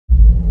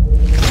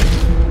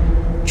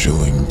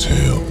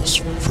Tales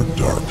for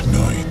Dark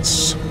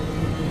Nights.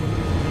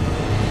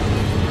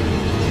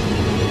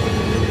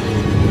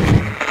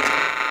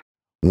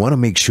 Want to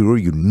make sure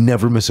you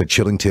never miss a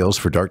Chilling Tales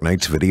for Dark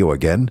Nights video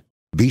again?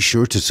 Be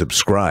sure to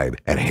subscribe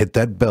and hit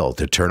that bell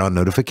to turn on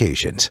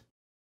notifications.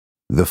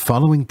 The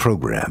following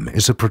program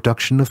is a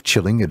production of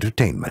Chilling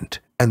Entertainment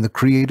and the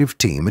creative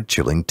team at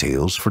Chilling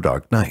Tales for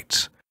Dark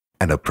Nights,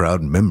 and a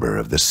proud member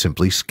of the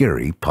Simply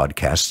Scary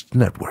Podcast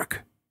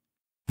Network.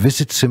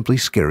 Visit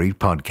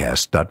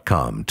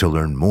simplyscarypodcast.com to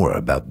learn more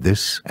about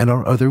this and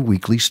our other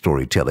weekly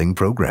storytelling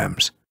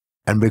programs,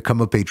 and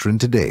become a patron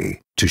today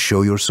to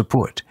show your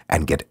support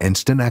and get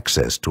instant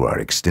access to our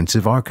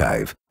extensive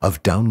archive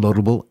of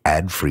downloadable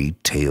ad-free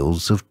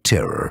tales of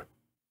terror.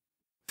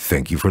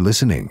 Thank you for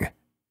listening,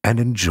 and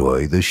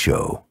enjoy the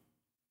show.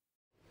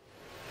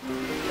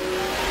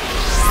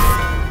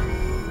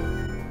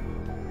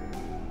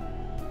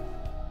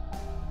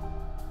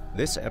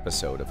 This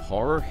episode of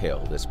Horror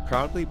Hill is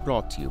proudly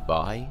brought to you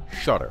by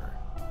Shudder.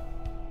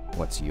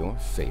 What's your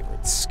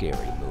favorite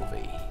scary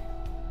movie?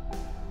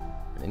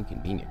 An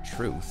inconvenient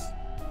truth.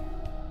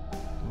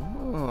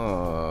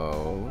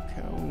 Oh, look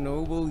how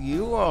noble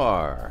you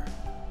are.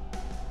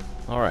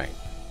 Alright,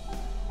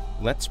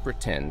 let's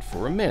pretend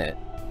for a minute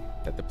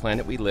that the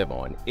planet we live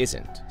on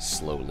isn't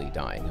slowly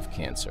dying of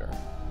cancer.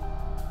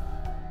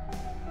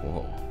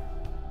 Whoa.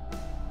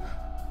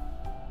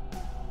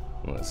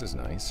 Well, this is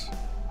nice.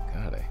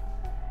 God,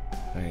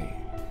 I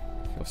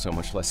feel so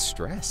much less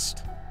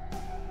stressed.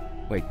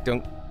 Wait,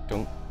 don't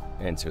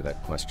answer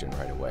that question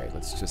right away.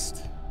 Let's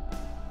just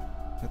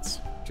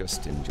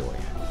enjoy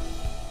it.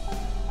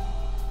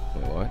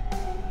 Wait, what?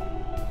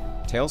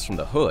 Tales from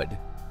the Hood?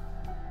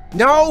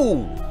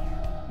 No!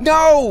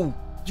 No!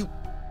 You...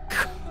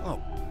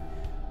 Oh.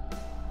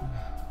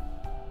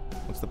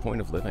 What's the point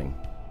of living?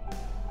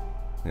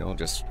 We all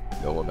just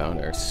go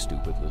about our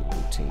stupid little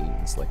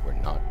routines like we're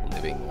not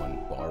living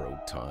on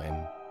borrowed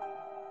time.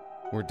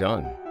 We're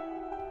done.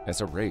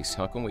 As a race,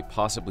 how can we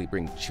possibly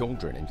bring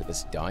children into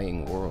this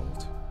dying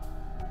world?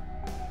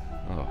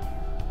 Oh,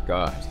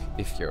 God,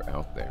 if you're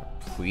out there,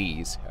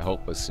 please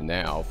help us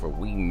now, for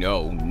we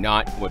know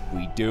not what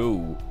we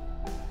do.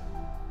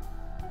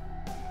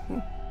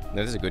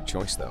 That is a good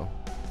choice, though.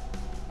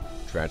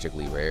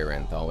 Tragically rare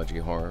anthology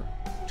horror,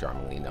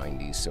 charmingly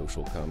 90s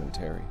social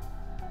commentary,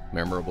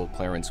 memorable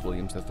Clarence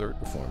Williams III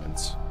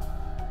performance.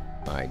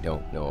 I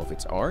don't know if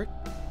it's art.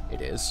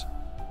 It is,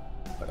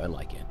 but I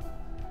like it.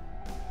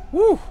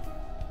 Whew!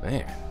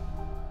 Man,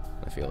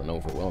 I feel an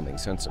overwhelming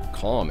sense of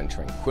calm and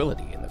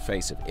tranquility in the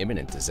face of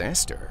imminent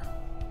disaster.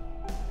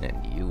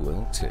 And you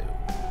will too.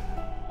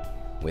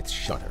 With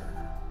Shudder.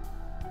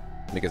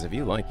 Because if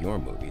you like your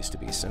movies to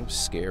be so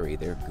scary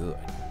they're good,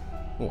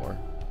 or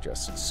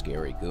just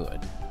scary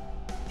good,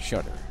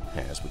 Shudder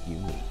has what you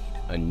need.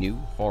 A new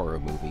horror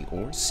movie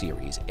or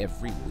series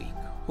every week,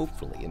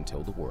 hopefully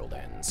until the world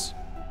ends,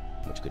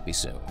 which could be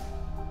soon.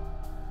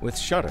 With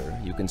Shudder,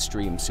 you can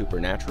stream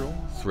supernatural,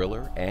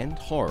 thriller, and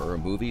horror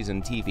movies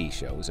and TV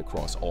shows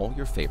across all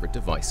your favorite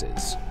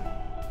devices.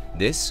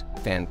 This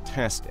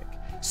fantastic,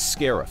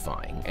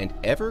 scarifying, and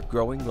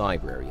ever-growing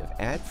library of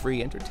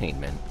ad-free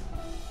entertainment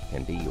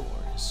can be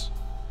yours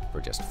for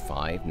just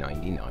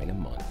 $5.99 a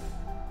month.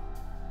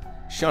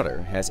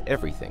 Shudder has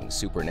everything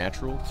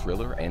supernatural,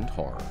 thriller, and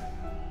horror.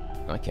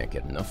 I can't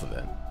get enough of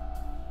it,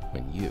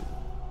 and you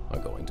are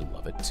going to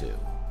love it too.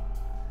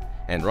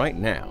 And right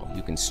now,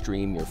 you can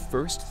stream your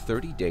first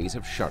 30 days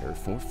of Shudder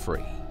for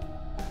free.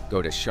 Go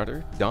to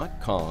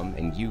shudder.com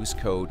and use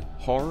code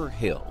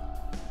HORRORHILL.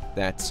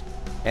 That's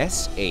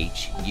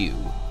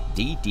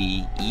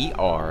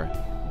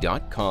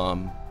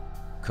SHUDDER.com,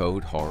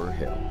 code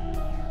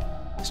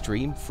HORRORHILL.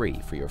 Stream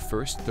free for your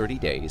first 30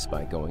 days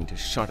by going to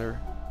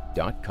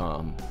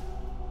shudder.com,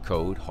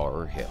 code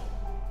HORRORHILL.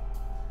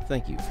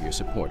 Thank you for your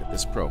support of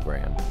this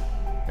program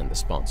and the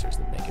sponsors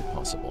that make it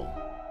possible.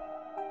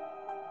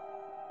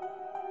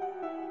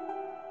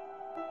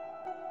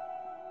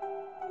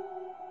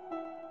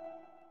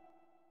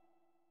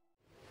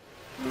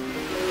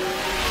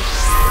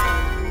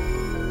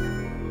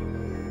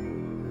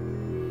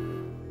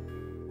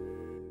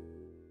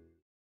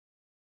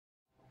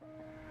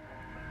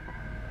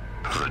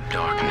 The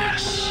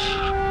darkness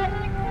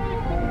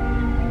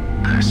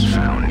has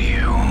found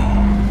you.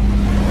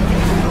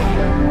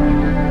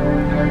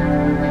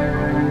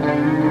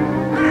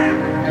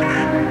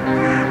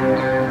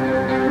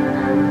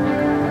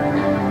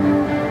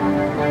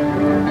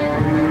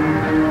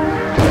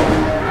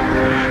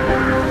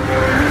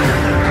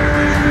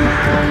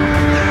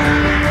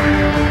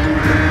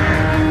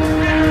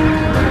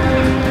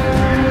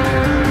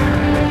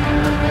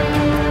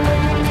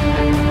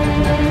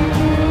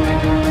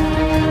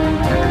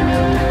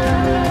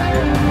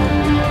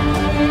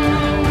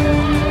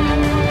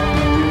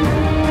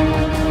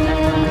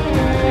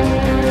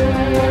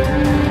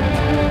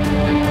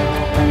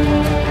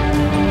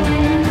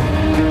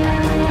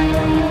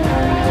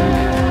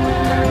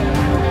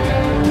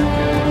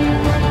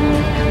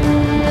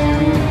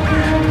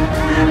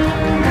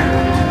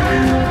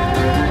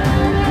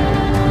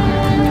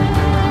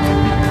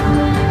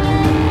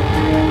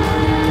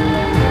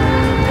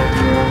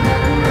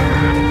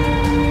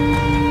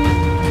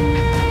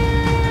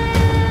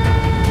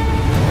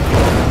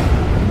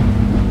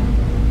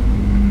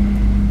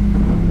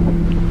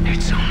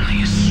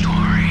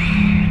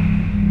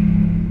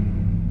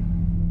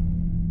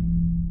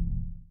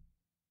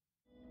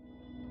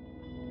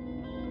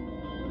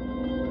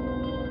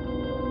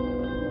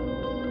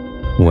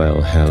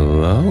 Well,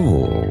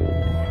 hello.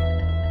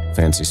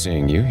 Fancy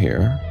seeing you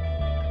here.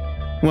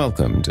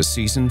 Welcome to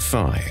Season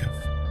 5,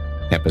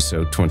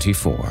 Episode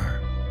 24.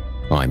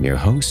 I'm your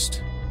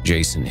host,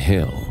 Jason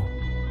Hill.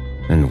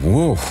 And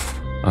whoa,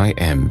 I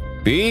am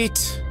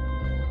beat.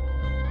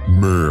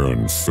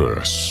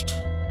 Manfest.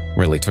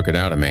 Really took it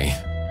out of me.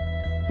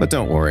 But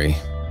don't worry,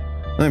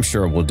 I'm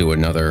sure we'll do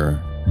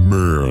another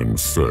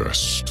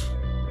Manfest.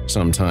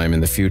 sometime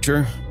in the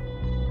future,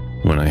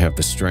 when I have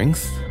the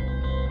strength.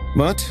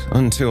 But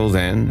until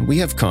then, we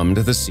have come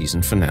to the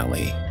season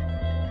finale.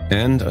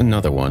 And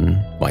another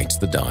one bites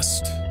the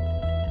dust.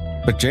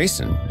 But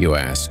Jason, you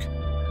ask,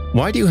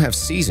 why do you have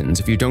seasons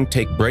if you don't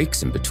take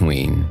breaks in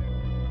between?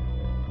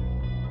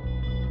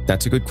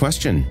 That's a good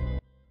question.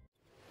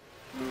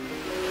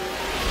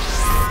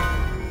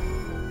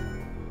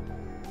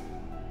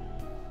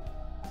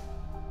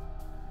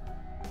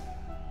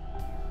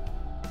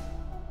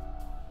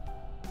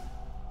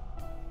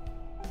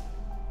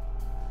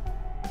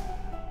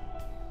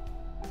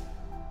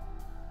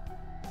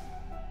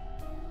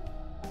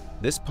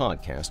 This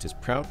podcast is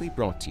proudly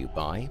brought to you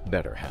by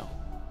BetterHelp.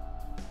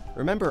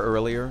 Remember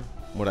earlier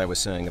what I was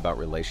saying about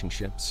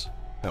relationships?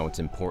 How it's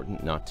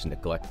important not to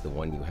neglect the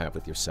one you have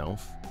with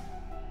yourself?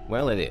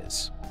 Well, it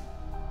is.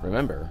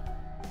 Remember,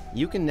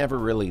 you can never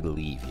really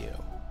leave you.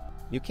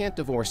 You can't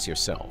divorce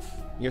yourself.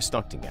 You're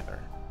stuck together.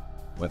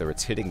 Whether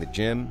it's hitting the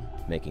gym,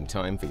 making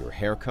time for your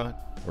haircut,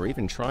 or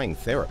even trying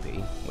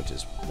therapy, which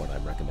is what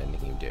I'm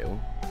recommending you do,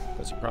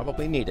 because you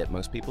probably need it,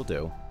 most people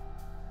do,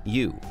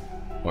 you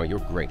are your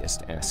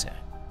greatest asset.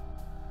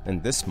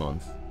 And this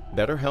month,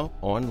 BetterHelp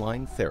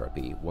Online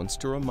Therapy wants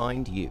to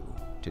remind you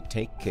to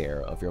take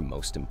care of your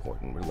most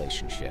important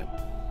relationship.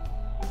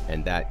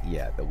 And that,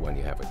 the one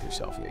you have with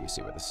yourself. Yeah, you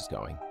see where this is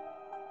going.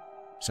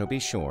 So be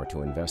sure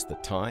to invest the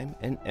time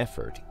and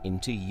effort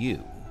into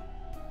you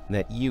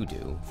that you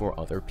do for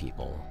other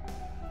people.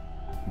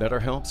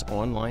 BetterHelp's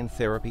online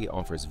therapy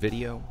offers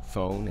video,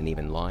 phone, and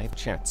even live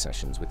chat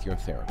sessions with your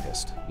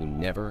therapist. You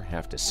never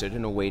have to sit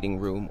in a waiting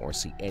room or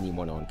see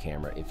anyone on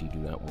camera if you do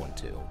not want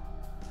to.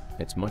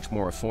 It's much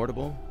more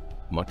affordable,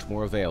 much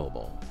more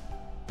available,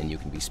 and you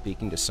can be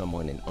speaking to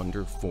someone in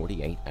under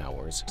 48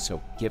 hours,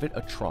 so give it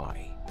a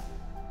try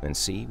and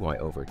see why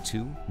over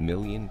 2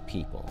 million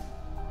people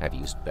have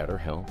used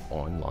BetterHelp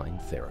online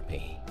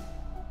therapy.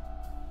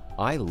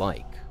 I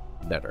like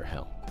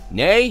BetterHelp.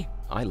 Nay,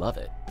 I love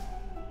it.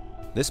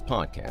 This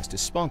podcast is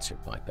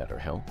sponsored by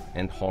BetterHelp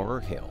and Horror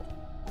Hill.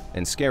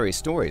 And Scary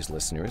Stories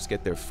listeners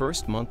get their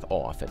first month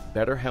off at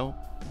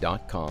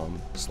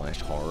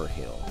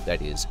betterhelp.com/horrorhill.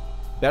 That is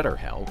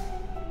BetterHelp,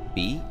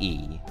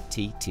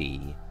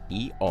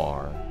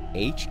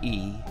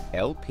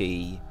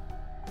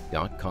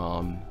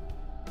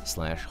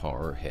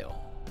 BetterHelp.com/horrorhill.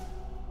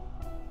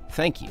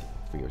 Thank you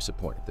for your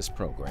support of this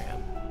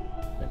program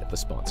and of the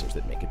sponsors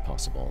that make it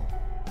possible.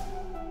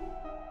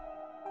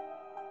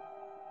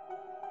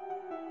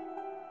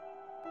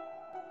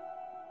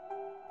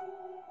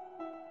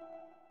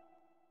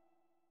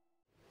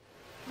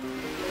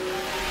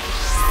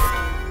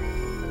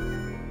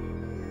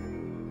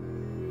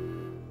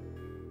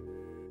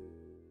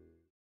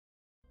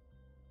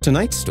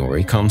 Tonight's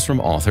story comes from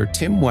author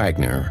Tim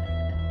Waggoner,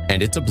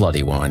 and it's a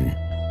bloody one.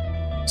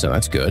 So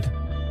that's good.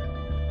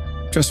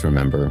 Just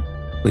remember,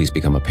 please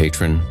become a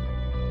patron.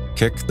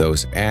 Kick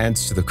those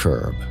ads to the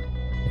curb,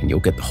 and you'll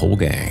get the whole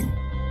gang.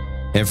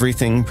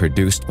 Everything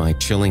produced by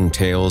Chilling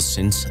Tales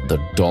since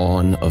the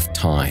dawn of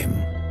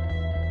time.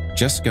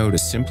 Just go to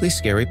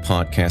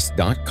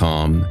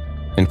simplyscarypodcast.com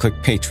and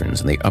click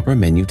Patrons in the upper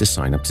menu to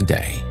sign up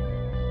today,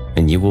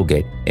 and you will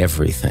get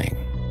everything.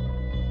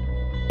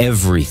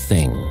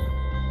 Everything.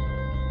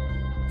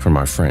 From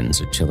our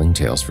friends at Chilling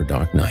Tales for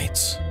Dark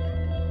Nights.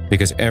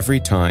 Because every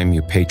time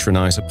you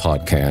patronize a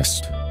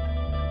podcast,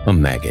 a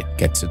maggot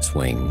gets its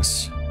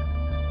wings.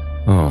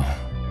 Oh,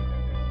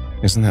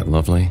 isn't that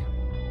lovely?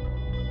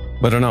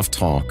 But enough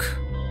talk,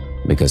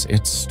 because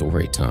it's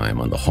story time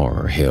on the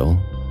Horror Hill.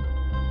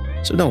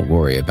 So don't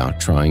worry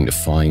about trying to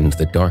find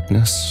the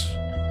darkness,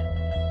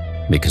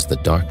 because the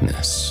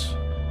darkness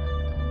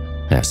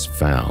has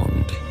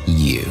found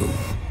you.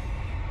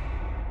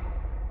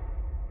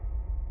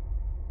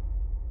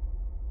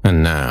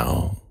 And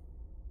now,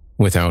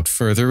 without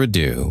further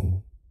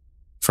ado,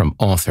 from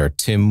author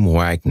Tim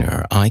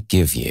Waggoner, I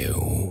give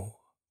you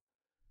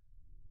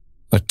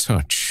A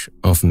Touch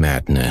of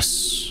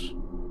Madness.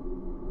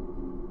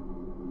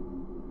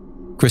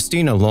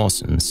 Christina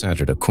Lawson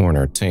sat at a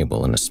corner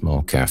table in a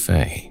small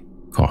cafe,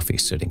 coffee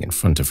sitting in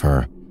front of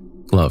her,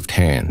 gloved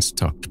hands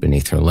tucked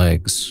beneath her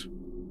legs.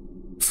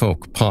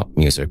 Folk pop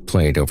music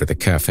played over the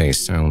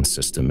cafe's sound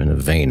system in a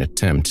vain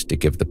attempt to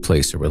give the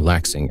place a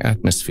relaxing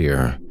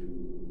atmosphere.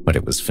 But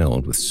it was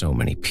filled with so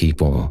many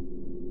people,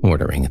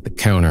 ordering at the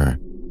counter,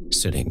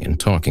 sitting and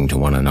talking to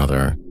one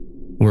another,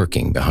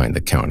 working behind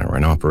the counter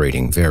and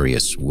operating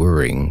various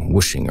whirring,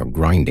 whooshing, or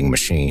grinding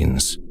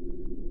machines,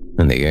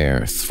 and the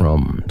air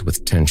thrummed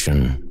with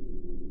tension.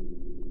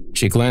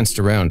 She glanced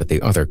around at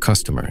the other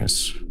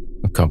customers,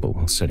 a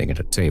couple sitting at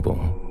a table,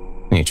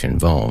 each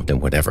involved in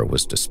whatever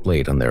was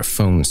displayed on their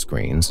phone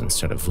screens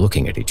instead of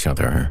looking at each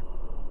other.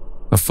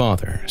 A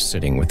father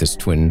sitting with his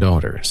twin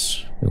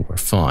daughters, who were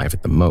 5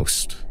 at the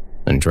most,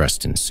 and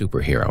dressed in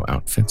superhero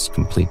outfits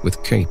complete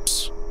with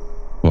capes,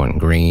 one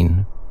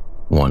green,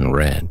 one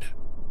red,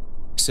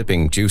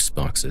 sipping juice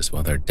boxes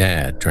while their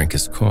dad drank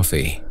his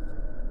coffee.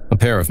 A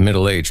pair of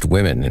middle-aged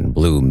women in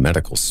blue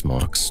medical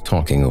smocks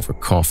talking over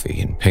coffee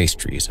and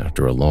pastries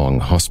after a long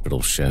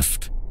hospital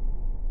shift,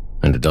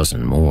 and a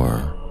dozen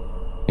more,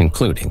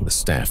 including the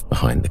staff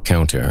behind the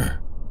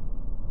counter.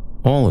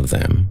 All of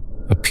them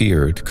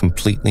appeared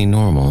completely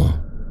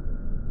normal,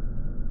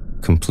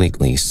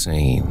 completely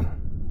sane.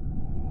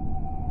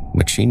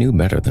 But she knew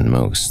better than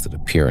most that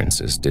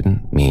appearances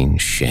didn't mean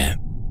shit.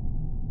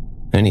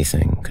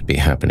 Anything could be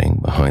happening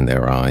behind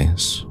their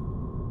eyes,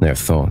 their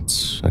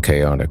thoughts a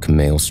chaotic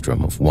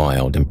maelstrom of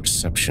wild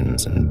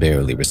imperceptions and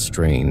barely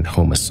restrained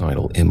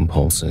homicidal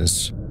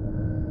impulses.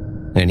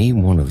 Any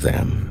one of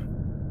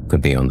them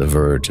could be on the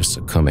verge of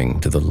succumbing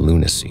to the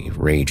lunacy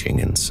raging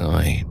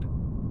inside.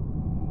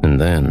 And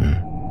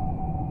then,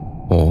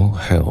 all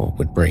hell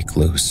would break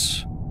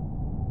loose.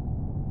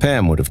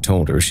 Pam would have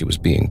told her she was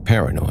being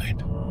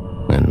paranoid,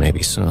 and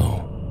maybe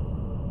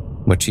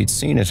so. But she'd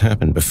seen it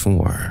happen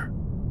before,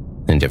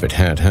 and if it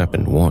had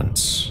happened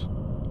once,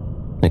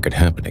 it could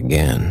happen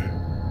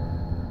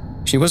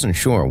again. She wasn't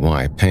sure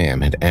why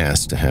Pam had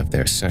asked to have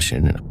their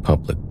session in a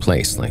public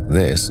place like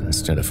this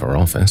instead of her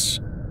office.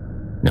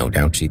 No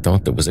doubt she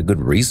thought there was a good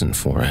reason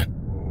for it.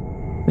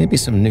 Maybe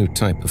some new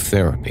type of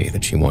therapy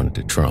that she wanted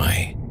to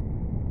try.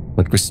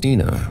 But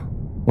Christina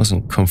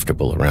wasn't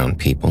comfortable around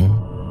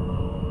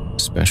people,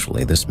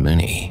 especially this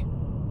many.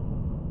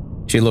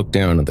 She looked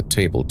down at the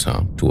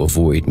tabletop to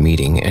avoid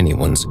meeting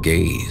anyone's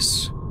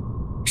gaze.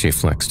 She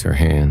flexed her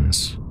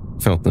hands,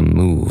 felt them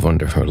move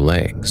under her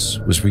legs,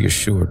 was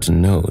reassured to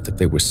know that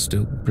they were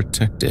still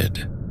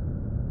protected.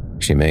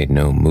 She made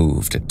no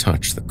move to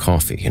touch the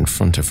coffee in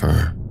front of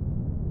her.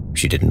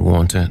 She didn't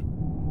want it.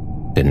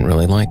 Didn't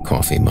really like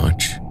coffee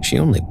much. She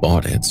only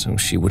bought it so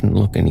she wouldn't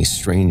look any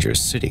stranger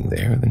sitting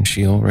there than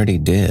she already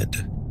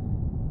did.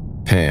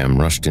 Pam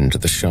rushed into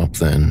the shop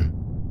then,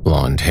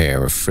 blonde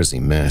hair a frizzy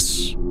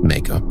mess,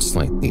 makeup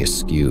slightly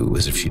askew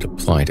as if she'd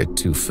applied it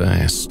too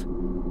fast.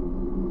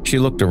 She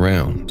looked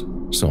around,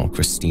 saw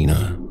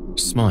Christina,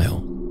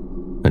 smiled,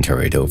 and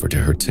hurried over to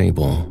her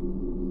table.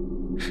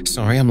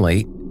 "Sorry I'm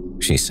late,"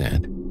 she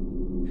said.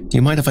 "Do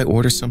you mind if I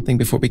order something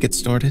before we get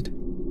started?"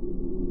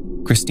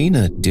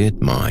 Christina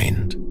did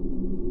mind.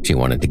 She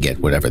wanted to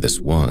get whatever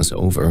this was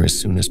over as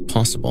soon as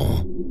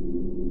possible,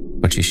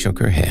 but she shook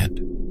her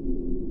head.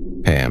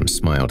 Pam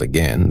smiled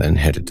again, then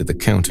headed to the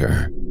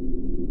counter.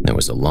 There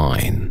was a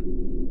line,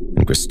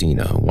 and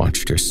Christina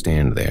watched her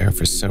stand there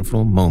for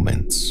several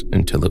moments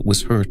until it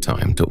was her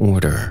time to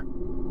order.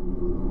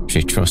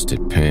 She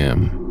trusted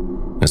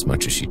Pam, as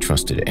much as she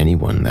trusted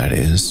anyone, that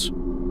is.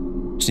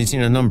 She'd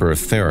seen a number of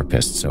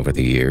therapists over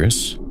the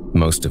years,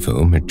 most of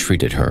whom had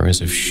treated her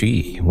as if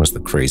she was the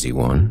crazy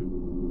one.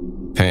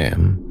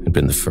 Pam had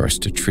been the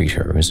first to treat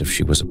her as if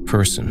she was a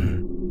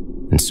person,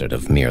 instead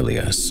of merely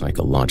a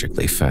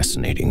psychologically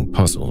fascinating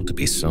puzzle to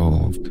be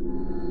solved.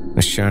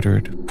 A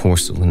shattered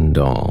porcelain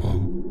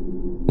doll,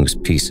 whose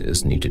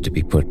pieces needed to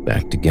be put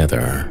back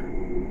together.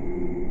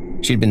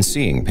 She'd been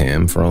seeing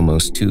Pam for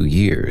almost 2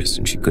 years,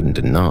 and she couldn't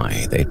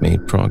deny they'd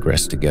made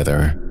progress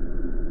together.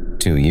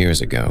 2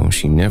 years ago,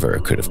 she never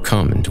could have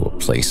come into a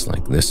place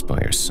like this by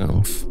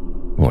herself,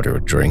 order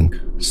a drink,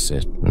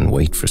 sit, and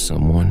wait for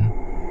someone.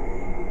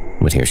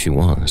 But here she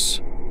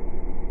was.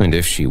 And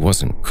if she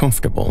wasn't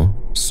comfortable,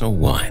 so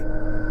what?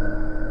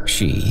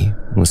 She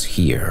was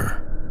here.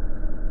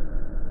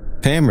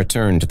 Pam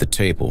returned to the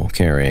table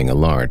carrying a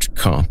large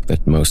cup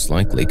that most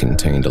likely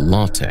contained a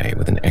latte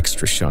with an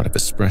extra shot of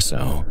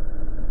espresso.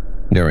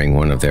 During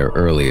one of their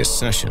earliest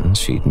sessions,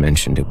 she'd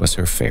mentioned it was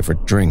her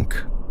favorite drink.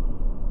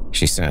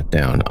 She sat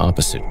down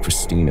opposite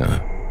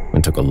Christina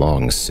and took a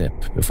long sip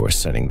before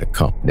setting the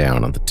cup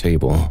down on the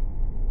table.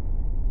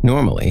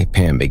 Normally,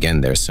 Pam began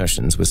their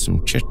sessions with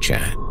some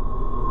chit-chat.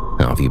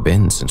 "How have you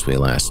been since we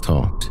last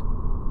talked?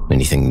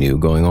 Anything new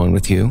going on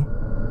with you?"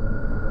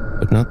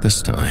 But not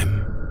this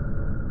time.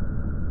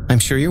 "I'm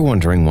sure you're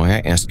wondering why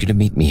I asked you to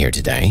meet me here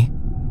today."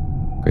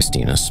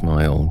 Christina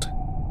smiled.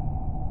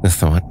 The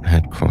thought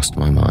had crossed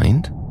my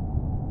mind.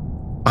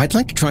 "I'd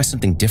like to try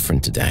something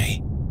different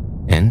today,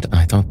 and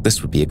I thought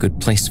this would be a good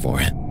place for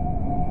it."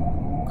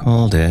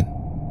 Called it,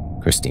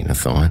 Christina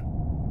thought.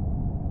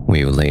 "Were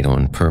you late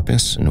on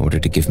purpose in order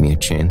to give me a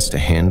chance to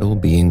handle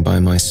being by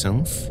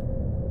myself?"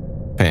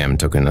 Pam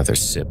took another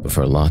sip of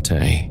her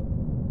latte.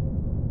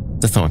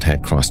 "The thought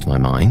had crossed my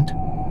mind,"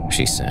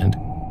 she said.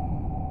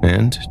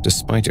 And,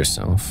 despite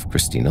herself,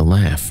 Christina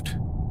laughed.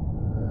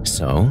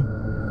 "So,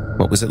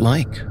 what was it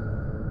like?"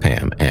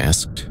 Pam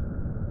asked.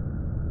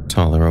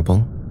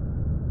 "Tolerable.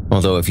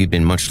 Although if you'd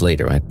been much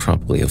later, I'd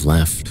probably have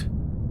left."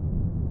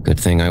 "Good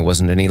thing I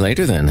wasn't any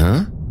later then,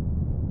 huh?"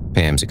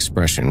 Pam's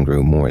expression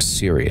grew more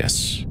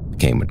serious,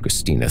 became what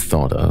Christina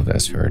thought of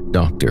as her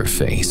doctor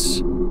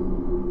face.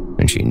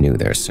 and she knew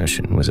their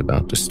session was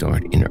about to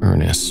start in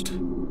earnest.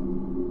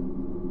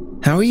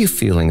 "How are you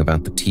feeling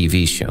about the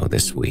TV show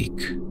this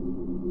week?"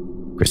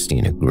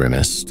 Christina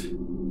grimaced.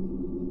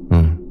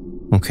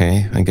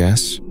 Okay, I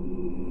guess.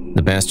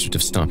 The bastards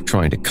have stopped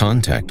trying to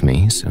contact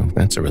me, so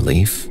that's a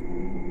relief.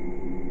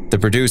 The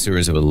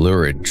producers of a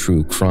lurid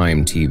true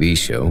crime TV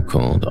show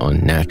called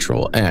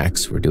Unnatural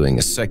Acts were doing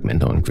a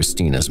segment on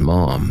Christina's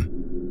mom.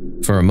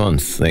 For a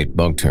month, they'd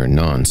bugged her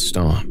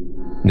non-stop,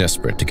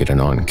 desperate to get an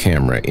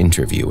on-camera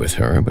interview with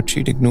her, but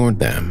she'd ignored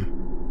them,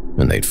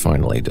 and they'd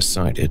finally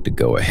decided to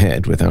go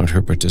ahead without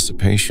her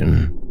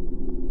participation.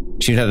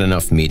 She'd had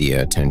enough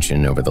media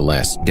attention over the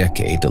last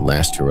decade to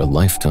last her a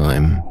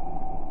lifetime.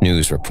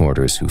 News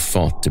reporters who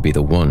fought to be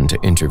the one to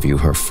interview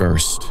her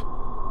first.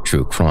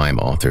 True crime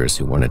authors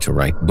who wanted to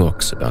write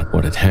books about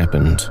what had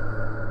happened.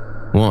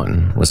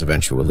 One was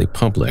eventually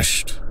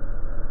published,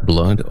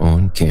 Blood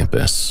on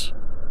Campus,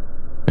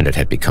 and it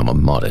had become a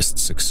modest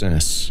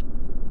success.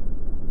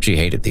 She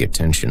hated the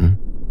attention,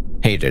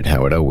 hated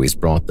how it always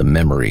brought the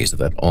memories of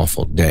that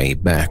awful day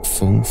back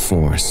full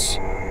force.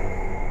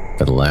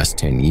 For the last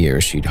 10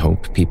 years, she'd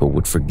hoped people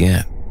would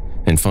forget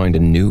and find a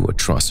new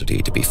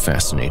atrocity to be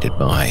fascinated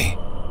by.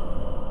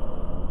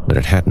 But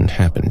it hadn't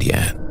happened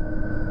yet,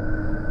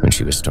 and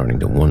she was starting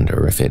to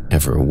wonder if it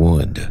ever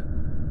would.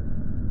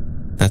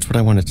 "That's what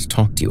I wanted to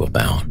talk to you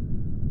about,"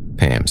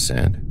 Pam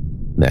said,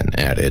 then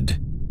added,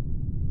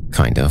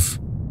 "Kind of."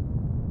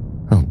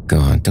 "Oh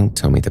God, don't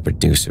tell me the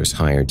producers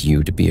hired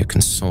you to be a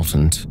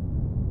consultant."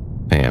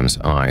 Pam's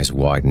eyes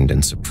widened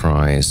in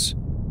surprise,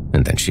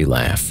 and then she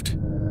laughed.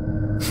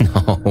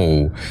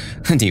 "No,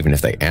 and even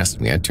if they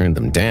asked me, I'd turn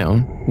them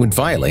down. It would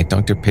violate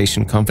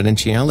doctor-patient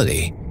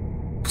confidentiality.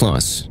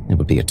 Plus, it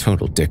would be a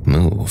total dick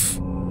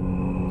move."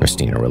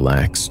 Christina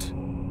relaxed.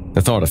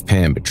 The thought of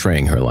Pam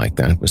betraying her like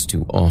that was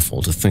too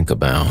awful to think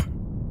about.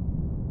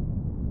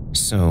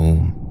 "So,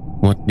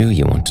 what do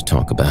you want to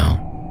talk about?"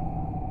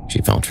 She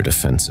felt her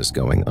defenses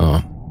going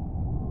up.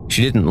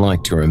 She didn't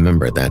like to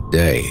remember that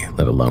day,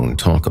 let alone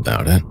talk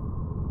about it.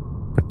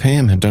 But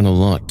Pam had done a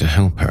lot to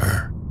help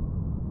her,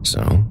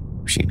 so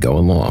she'd go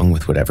along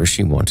with whatever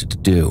she wanted to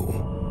do.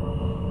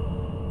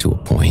 To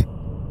a point.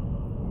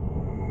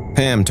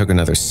 Pam took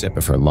another sip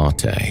of her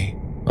latte,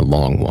 a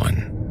long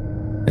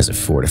one, as if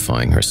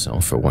fortifying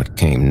herself for what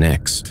came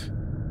next.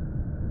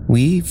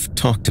 "We've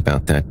talked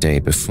about that day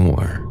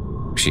before,"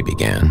 she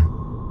began,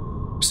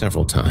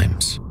 "several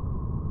times.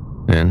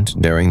 And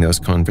during those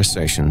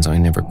conversations, I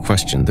never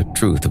questioned the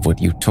truth of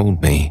what you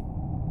told me,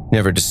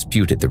 never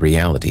disputed the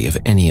reality of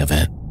any of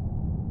it."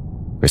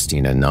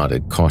 Christina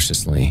nodded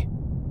cautiously.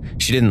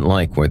 She didn't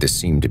like where this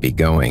seemed to be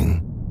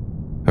going.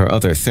 Her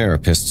other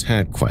therapists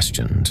had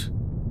questioned,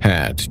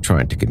 had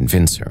tried to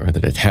convince her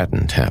that it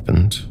hadn't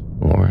happened,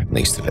 or at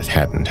least that it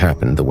hadn't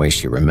happened the way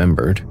she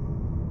remembered.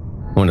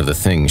 One of the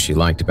things she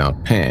liked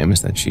about Pam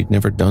is that she'd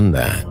never done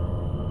that.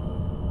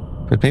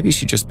 But maybe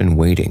she'd just been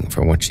waiting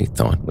for what she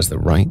thought was the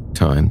right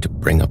time to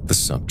bring up the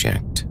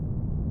subject.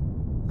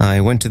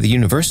 "I went to the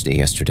university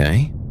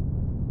yesterday."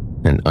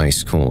 An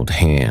ice-cold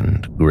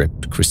hand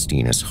gripped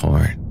Christina's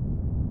heart,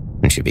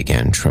 and she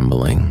began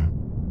trembling.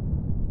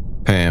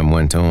 Pam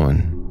went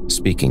on,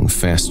 speaking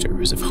faster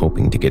as if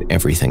hoping to get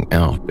everything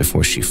out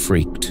before she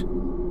freaked.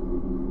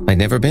 "I'd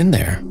never been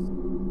there.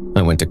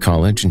 I went to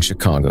college in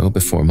Chicago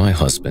before my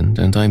husband,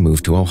 and I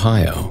moved to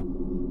Ohio.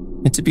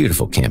 It's a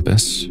beautiful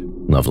campus,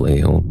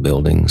 lovely old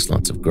buildings,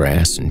 lots of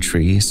grass and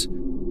trees.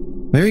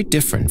 Very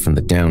different from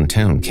the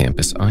downtown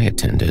campus I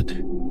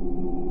attended.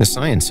 The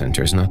science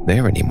center's not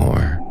there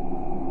anymore.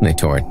 They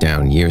tore it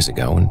down years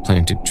ago and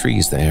planted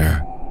trees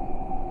there.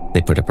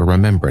 They put up a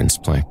remembrance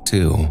plaque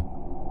too.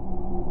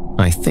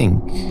 I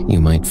think you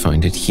might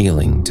find it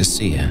healing to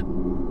see it."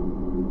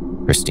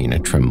 Christina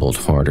trembled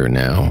harder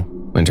now,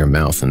 and her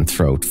mouth and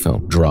throat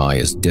felt dry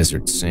as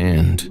desert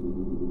sand.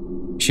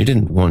 She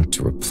didn't want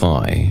to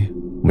reply,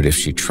 but if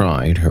she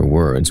tried, her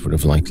words would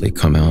have likely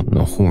come out in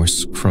a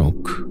hoarse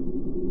croak.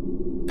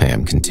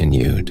 Pam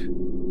continued.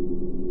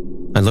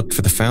 "I looked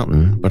for the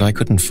fountain, but I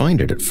couldn't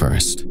find it at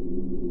first.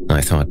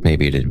 I thought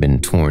maybe it had been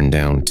torn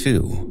down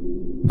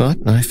too, but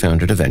I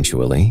found it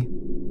eventually,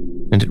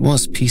 and it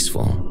was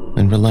peaceful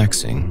and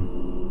relaxing,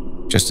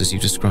 just as you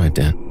described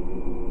it."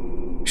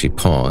 She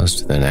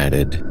paused, then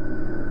added,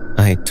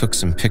 "I took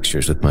some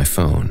pictures with my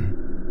phone."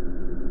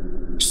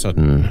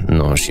 Sudden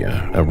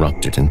nausea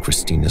erupted in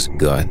Christina's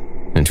gut,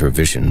 and her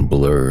vision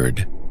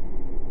blurred.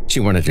 She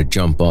wanted to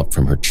jump up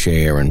from her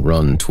chair and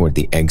run toward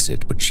the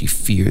exit, but she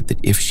feared that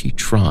if she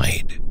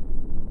tried,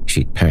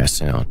 she'd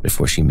pass out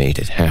before she made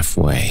it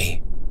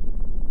halfway.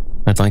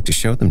 "I'd like to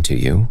show them to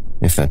you,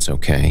 if that's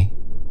okay."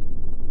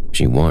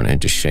 She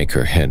wanted to shake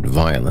her head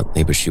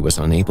violently, but she was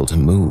unable to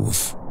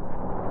move.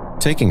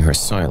 Taking her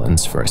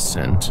silence for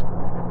assent,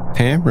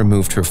 Pam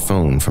removed her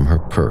phone from her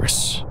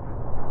purse,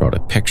 brought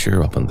a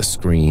picture up on the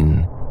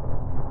screen,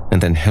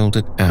 and then held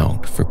it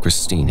out for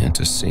Christina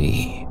to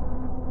see.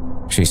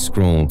 She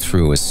scrolled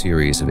through a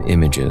series of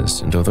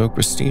images, and although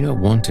Christina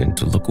wanted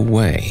to look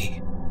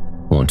away,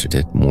 wanted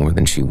it more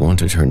than she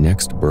wanted her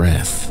next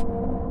breath,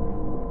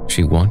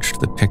 she watched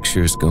the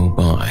pictures go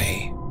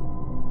by,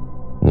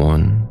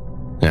 one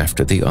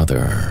after the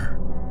other.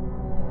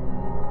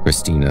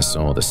 Christina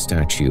saw the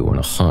statue on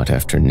a hot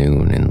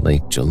afternoon in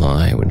late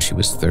July when she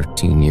was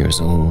 13 years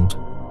old.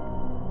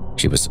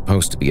 She was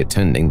supposed to be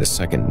attending the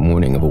second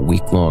morning of a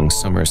week-long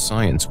summer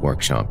science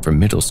workshop for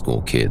middle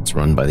school kids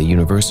run by the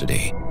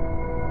university.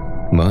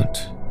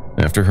 But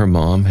after her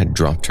mom had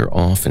dropped her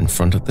off in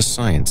front of the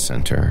science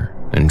center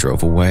and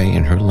drove away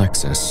in her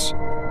Lexus,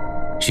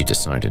 she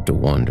decided to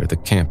wander the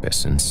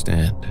campus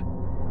instead.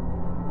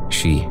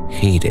 She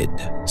hated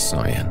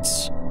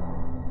science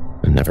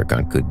and never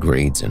got good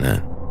grades in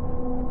it,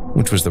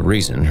 which was the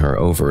reason her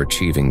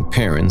overachieving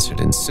parents had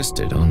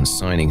insisted on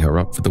signing her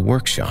up for the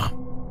workshop.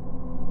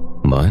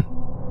 But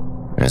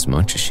as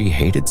much as she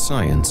hated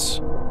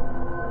science,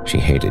 she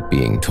hated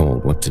being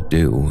told what to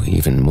do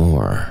even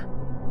more.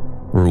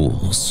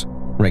 Rules,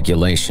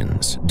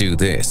 regulations, do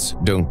this,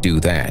 don't do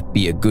that,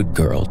 be a good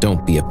girl,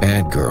 don't be a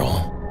bad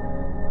girl.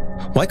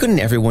 Why couldn't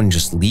everyone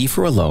just leave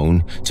her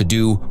alone to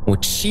do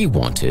what she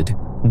wanted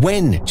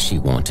when she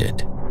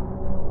wanted?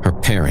 Her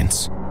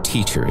parents,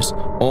 teachers,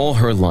 all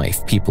her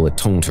life people had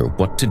told her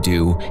what to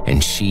do,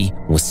 and she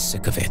was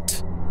sick of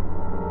it.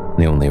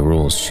 The only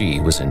rules she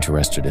was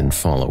interested in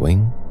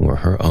following were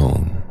her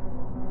own.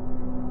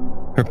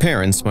 Her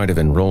parents might have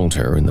enrolled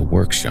her in the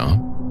workshop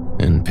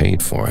and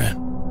paid for it,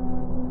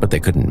 but they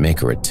couldn't make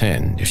her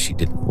attend if she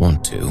didn't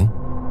want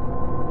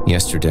to.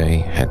 Yesterday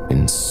had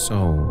been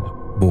so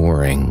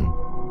boring.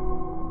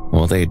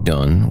 All they'd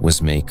done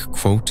was make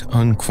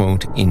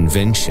quote-unquote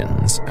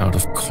inventions out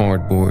of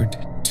cardboard,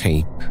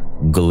 tape,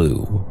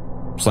 glue,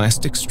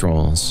 plastic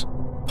straws,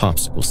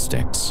 popsicle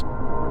sticks,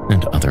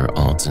 and other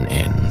odds and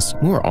ends.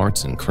 More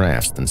arts and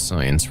crafts than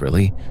science,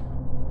 really.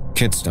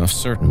 Kid stuff,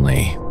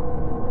 certainly.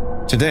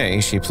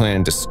 Today, she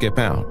planned to skip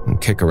out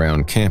and kick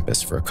around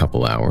campus for a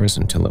couple hours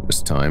until it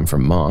was time for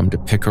Mom to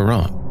pick her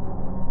up.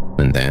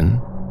 And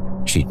then,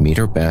 she'd meet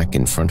her back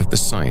in front of the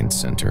science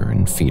center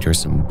and feed her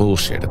some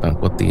bullshit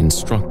about what the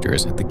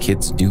instructors had the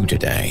kids do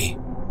today.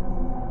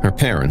 Her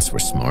parents were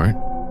smart.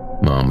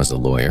 Mom was a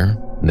lawyer,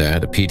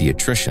 Dad a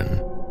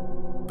pediatrician.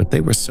 But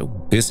they were so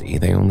busy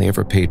they only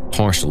ever paid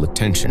partial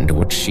attention to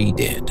what she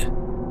did.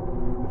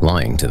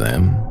 Lying to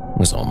them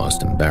was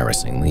almost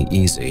embarrassingly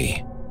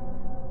easy.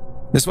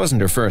 This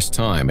wasn't her first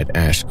time at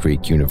Ash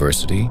Creek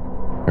University.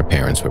 Her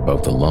parents were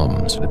both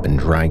alums and had been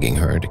dragging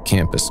her to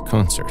campus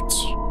concerts,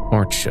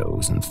 art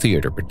shows, and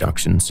theater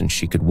productions since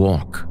she could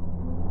walk.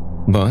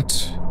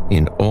 But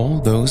in all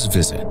those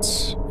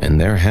visits, and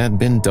there had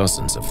been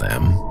dozens of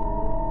them,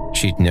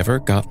 she'd never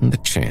gotten the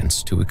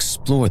chance to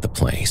explore the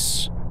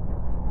place.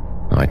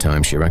 High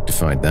time she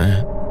rectified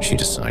that, she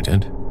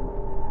decided.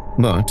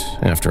 But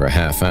after a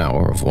half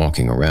hour of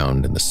walking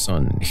around in the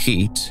sun and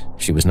heat,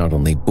 she was not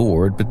only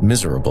bored but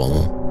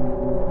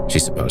miserable. She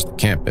supposed the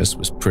campus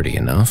was pretty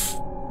enough.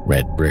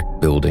 Red brick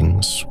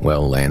buildings,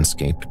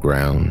 well-landscaped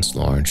grounds,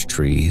 large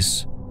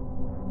trees.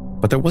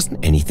 But there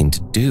wasn't anything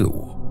to do.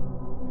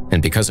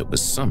 And because it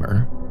was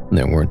summer,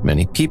 there weren't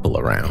many people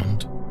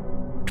around,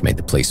 which made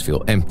the place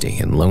feel empty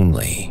and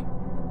lonely.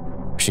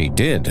 She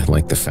did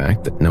like the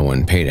fact that no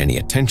one paid any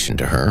attention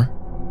to her.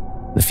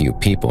 The few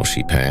people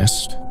she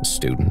passed, the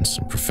students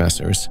and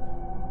professors,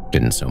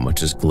 didn't so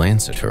much as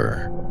glance at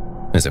her,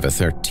 as if a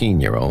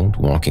 13-year-old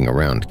walking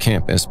around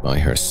campus by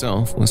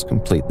herself was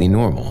completely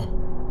normal.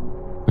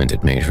 And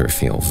it made her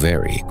feel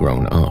very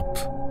grown up.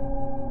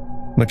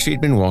 But she'd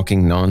been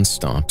walking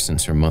non-stop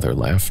since her mother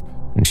left,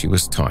 and she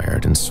was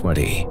tired and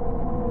sweaty.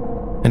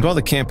 And while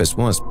the campus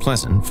was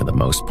pleasant for the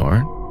most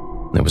part,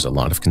 there was a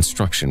lot of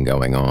construction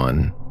going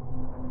on.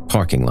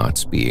 Parking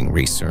lots being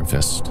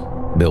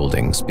resurfaced,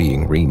 buildings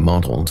being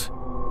remodeled,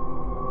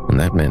 and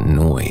that meant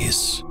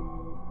noise.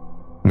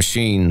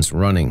 Machines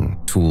running,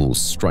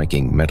 tools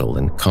striking metal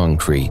and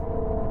concrete,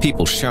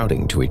 people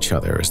shouting to each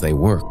other as they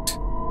worked.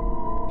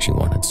 She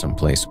wanted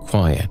someplace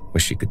quiet where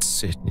she could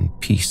sit in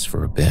peace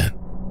for a bit,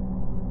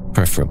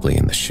 preferably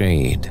in the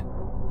shade.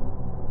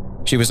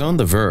 She was on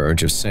the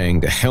verge of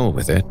saying to hell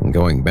with it and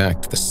going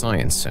back to the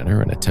science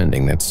center and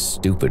attending that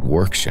stupid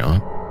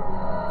workshop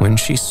when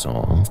she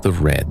saw the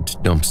red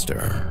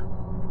dumpster.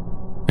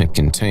 It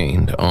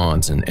contained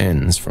odds and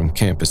ends from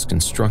campus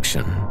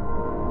construction,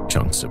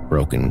 chunks of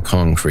broken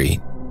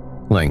concrete,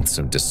 lengths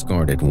of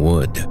discarded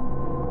wood.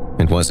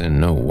 It was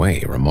in no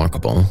way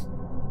remarkable.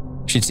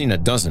 She'd seen a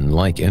dozen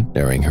like it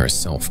during her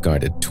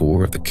self-guided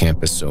tour of the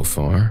campus so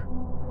far.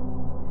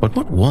 But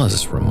what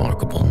was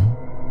remarkable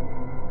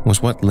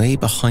was what lay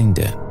behind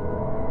it.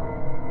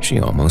 She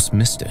almost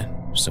missed it,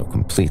 so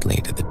completely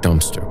did the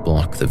dumpster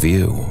block the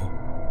view.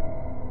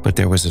 But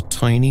there was a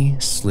tiny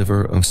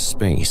sliver of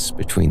space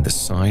between the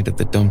side of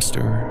the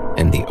dumpster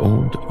and the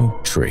old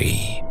oak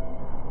tree,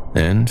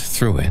 and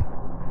through it,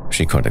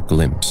 she caught a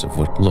glimpse of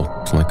what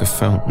looked like a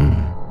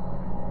fountain.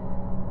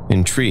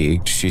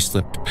 Intrigued, she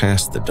slipped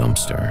past the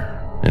dumpster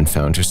and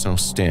found herself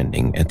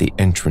standing at the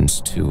entrance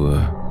to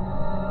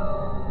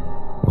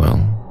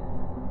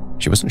well,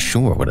 she wasn't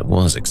sure what it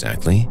was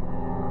exactly.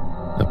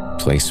 A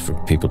place for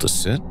people to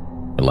sit,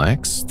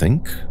 relax,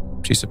 think.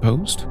 She she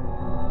supposed.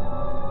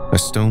 A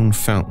stone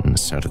fountain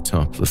sat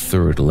atop the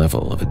third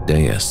level of a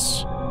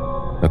dais,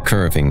 a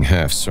curving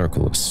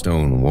half-circle of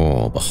stone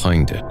wall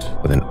behind it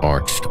with an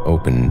arched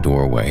open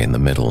doorway in the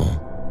middle.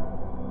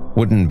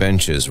 Wooden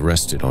benches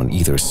rested on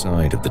either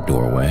side of the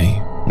doorway,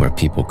 where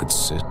people could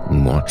sit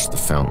and watch the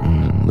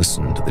fountain and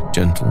listen to the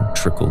gentle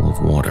trickle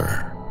of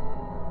water.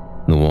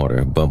 The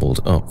water bubbled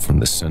up from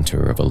the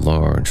center of a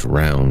large,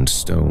 round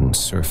stone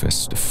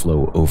surface to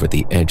flow over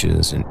the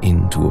edges and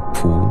into a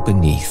pool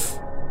beneath.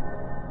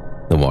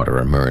 The water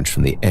emerged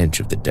from the edge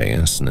of the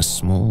dais in a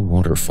small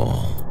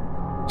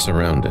waterfall,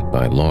 surrounded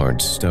by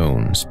large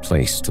stones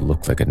placed to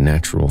look like a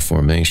natural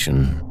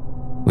formation,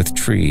 with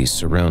trees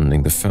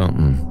surrounding the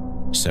fountain,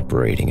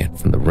 separating it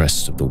from the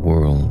rest of the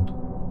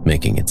world,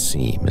 making it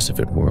seem as if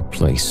it were a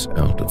place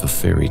out of a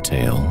fairy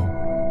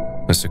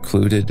tale, a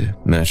secluded,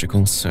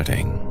 magical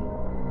setting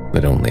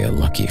that only a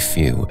lucky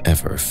few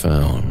ever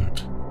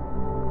found.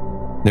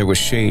 There was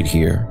shade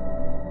here,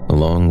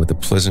 along with a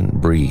pleasant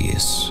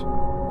breeze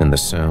and the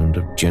sound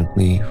of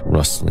gently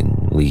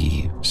rustling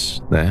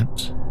leaves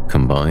that,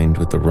 combined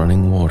with the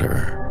running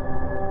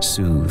water,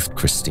 soothed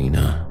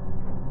Christina.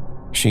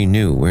 She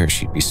knew where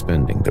she'd be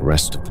spending the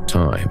rest of the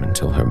time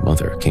until her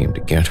mother came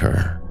to get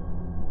her.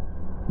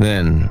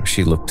 Then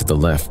she looked to the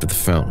left of the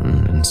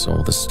fountain and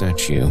saw the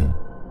statue.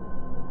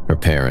 Her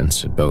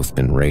parents had both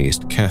been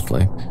raised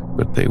Catholic,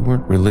 but they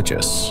weren't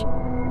religious.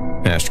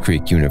 Ash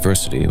Creek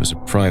University was a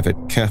private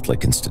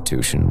Catholic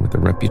institution with a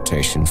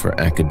reputation for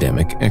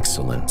academic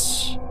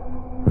excellence,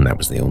 and that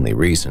was the only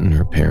reason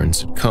her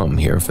parents had come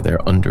here for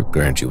their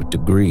undergraduate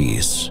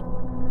degrees.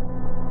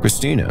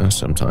 Christina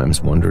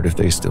sometimes wondered if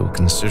they still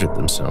considered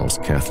themselves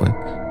Catholic,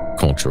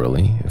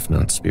 culturally, if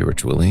not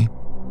spiritually.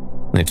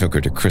 They took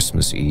her to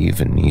Christmas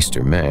Eve and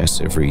Easter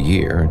Mass every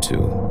year to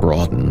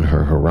broaden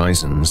her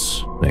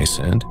horizons, they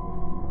said.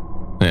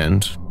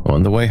 And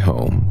on the way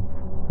home,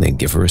 they'd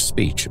give her a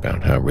speech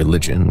about how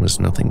religion was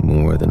nothing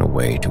more than a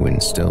way to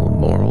instill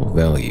moral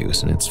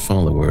values in its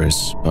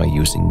followers by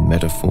using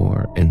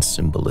metaphor and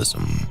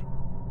symbolism.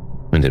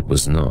 And it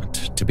was not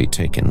to be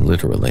taken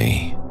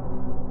literally.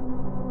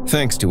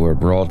 Thanks to her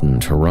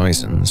broadened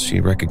horizons, she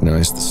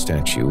recognized the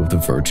statue of the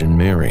Virgin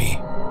Mary,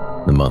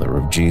 the mother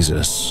of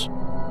Jesus.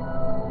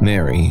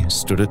 Mary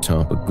stood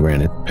atop a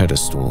granite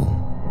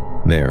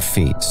pedestal, bare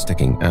feet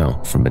sticking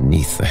out from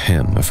beneath the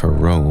hem of her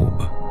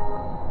robe.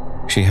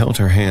 She held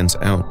her hands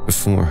out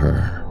before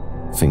her,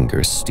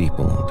 fingers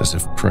steepled as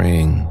if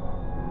praying,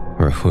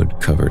 her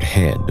hood-covered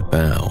head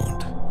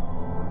bowed.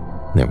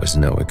 There was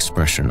no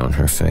expression on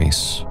her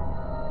face.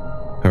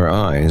 Her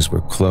eyes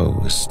were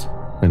closed,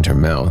 and her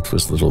mouth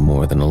was little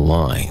more than a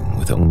line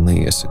with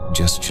only a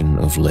suggestion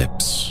of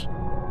lips.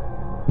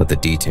 But the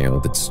detail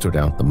that stood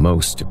out the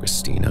most to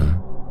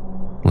Christina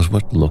was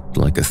what looked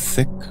like a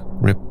thick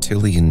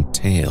reptilian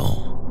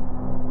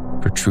tail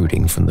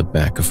protruding from the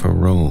back of her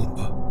robe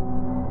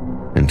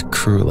and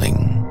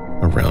curling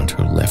around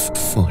her left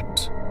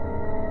foot.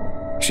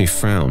 She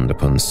frowned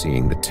upon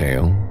seeing the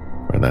tail,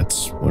 for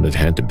that's what it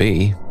had to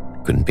be,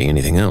 couldn't be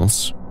anything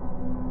else.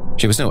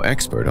 She was no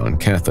expert on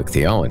Catholic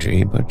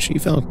theology, but she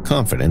felt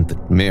confident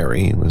that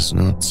Mary was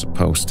not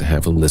supposed to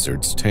have a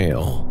lizard's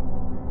tail.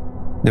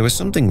 There was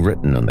something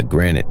written on the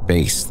granite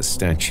base the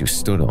statue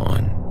stood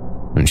on,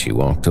 and she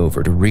walked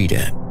over to read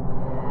it.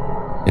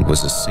 It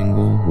was a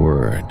single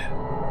word: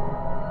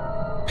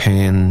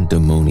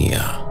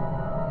 Pandemonia.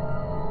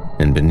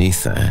 And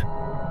beneath that,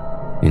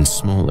 in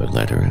smaller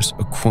letters,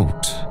 a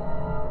quote: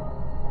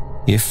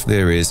 "If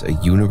there is a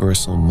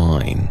universal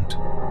mind,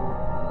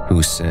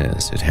 who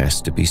says it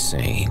has to be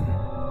sane?"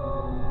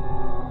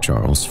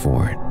 Charles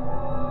Fort.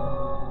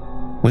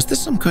 Was this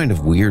some kind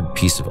of weird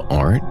piece of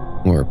art,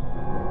 or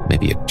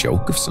maybe a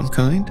joke of some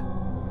kind?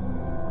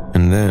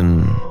 And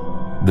then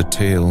the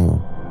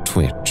tail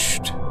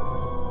twitched,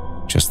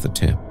 just the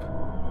tip.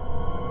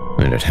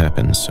 And it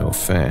happened so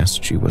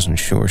fast she wasn't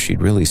sure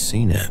she'd really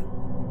seen it.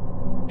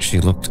 She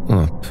looked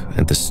up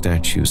at the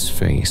statue's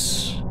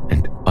face,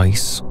 and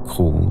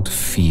ice-cold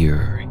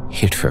fear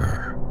hit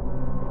her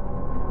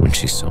when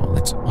she saw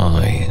its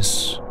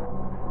eyes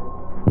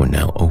were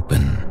now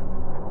open.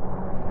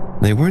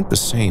 They weren't the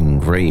same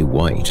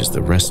gray-white as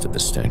the rest of the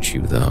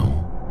statue, though.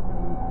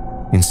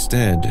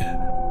 Instead,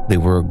 they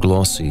were a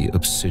glossy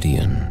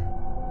obsidian.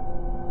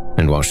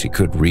 And while she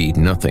could read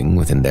nothing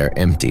within their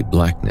empty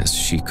blackness,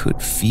 she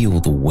could feel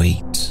the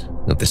weight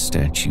of the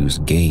statue's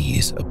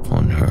gaze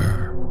upon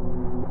her.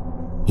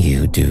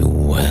 "You do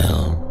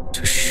well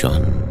to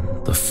shun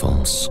the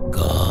false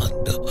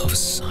god of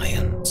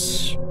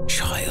science,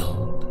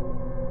 child."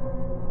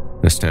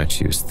 The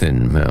statue's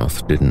thin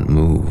mouth didn't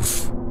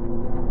move.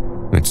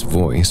 Its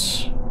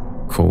voice,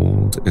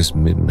 cold as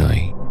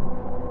midnight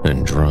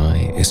and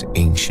dry as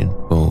ancient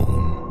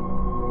bone,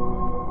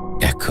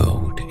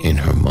 echoed in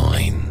her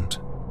mind.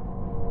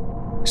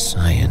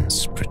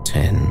 "Science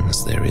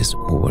pretends there is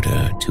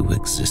order to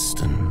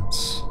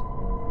existence,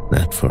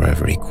 that for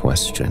every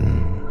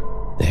question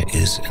there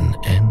is an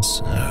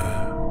answer.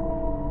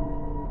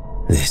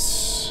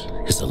 This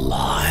is a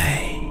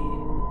lie.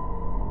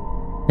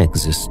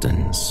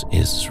 existence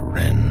is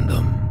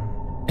random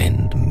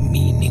and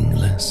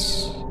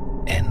meaningless,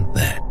 and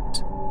that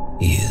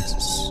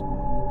is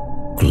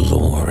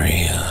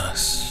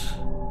glorious.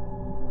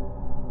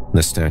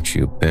 The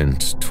statue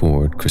bent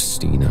toward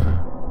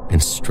Christina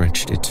and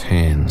stretched its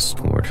hands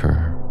toward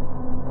her.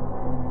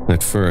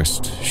 At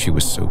first, she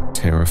was so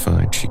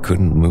terrified she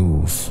couldn't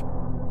move,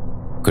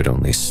 could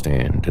only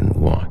stand and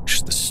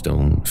watch the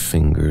stone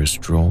fingers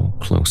draw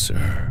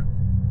closer.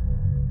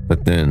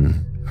 But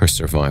then, her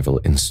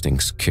survival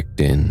instincts kicked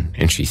in,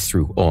 and she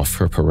threw off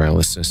her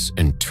paralysis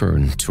and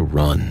turned to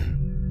run.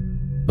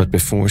 But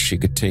before she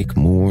could take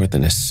more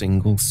than a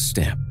single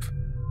step,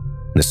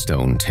 the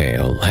stone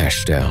tail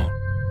lashed out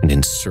and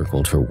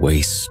encircled her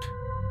waist,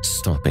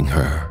 stopping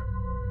her.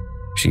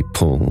 She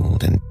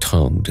pulled and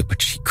tugged,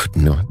 but she could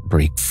not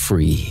break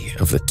free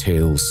of the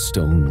tail's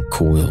stone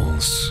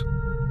coils.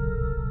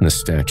 The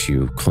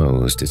statue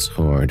closed its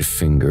hard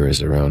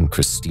fingers around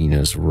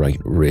Christina's right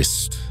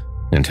wrist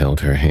and held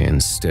her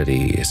hand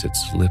steady as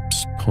its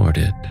lips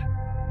parted,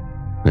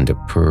 and a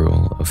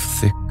pearl of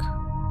thick,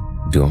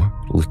 dark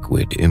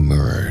liquid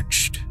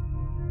emerged.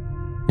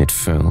 It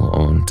fell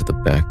onto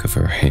the back of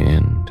her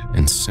hand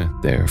and sat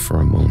there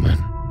for a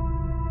moment,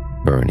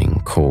 burning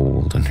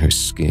cold on her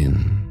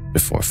skin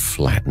before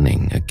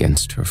flattening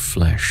against her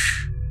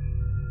flesh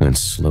and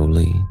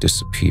slowly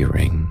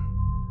disappearing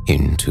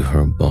into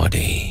her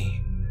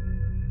body.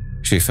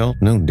 She felt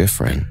no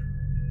different,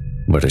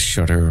 but a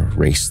shudder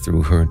raced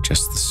through her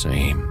just the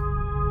same.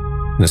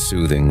 The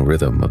soothing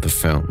rhythm of the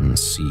fountain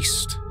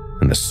ceased,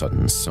 and the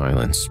sudden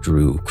silence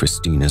drew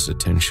Christina's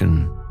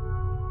attention.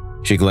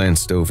 She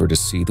glanced over to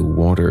see the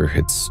water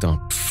had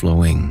stopped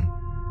flowing,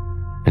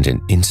 and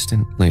an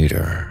instant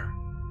later,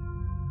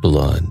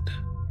 blood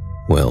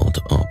welled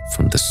up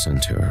from the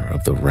center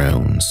of the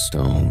round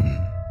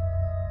stone,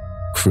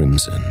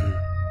 crimson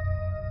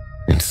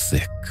and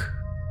thick.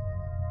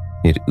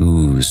 It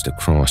oozed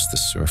across the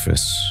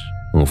surface,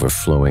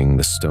 overflowing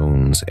the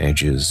stone's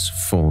edges,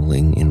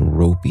 falling in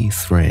ropey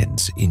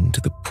threads into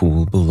the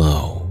pool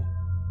below,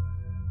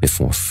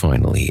 before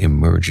finally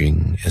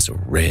emerging as a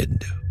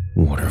red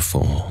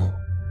waterfall.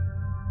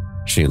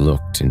 She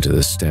looked into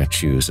the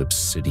statue's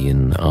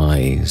obsidian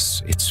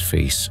eyes, its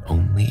face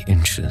only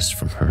inches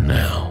from her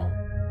now.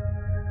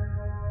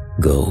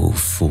 Go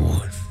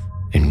forth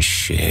and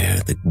share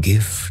the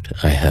gift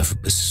I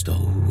have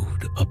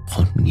bestowed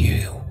upon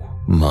you,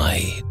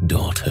 my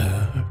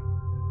daughter.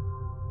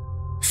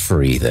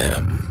 Free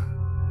them.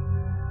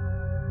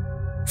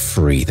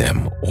 Free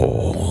them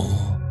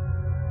all.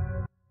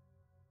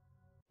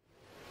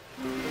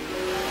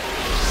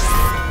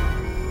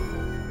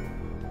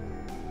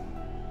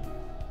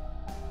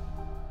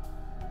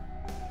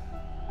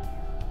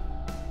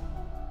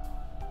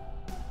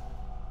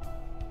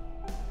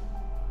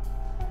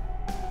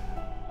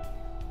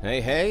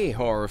 Hey,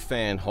 horror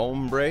fan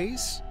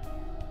hombres!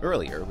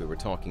 Earlier, we were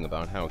talking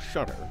about how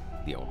Shudder,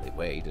 the only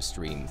way to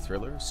stream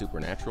thriller,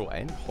 supernatural,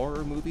 and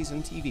horror movies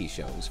and TV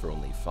shows for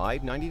only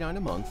 $5.99 a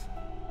month,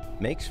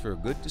 makes for a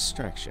good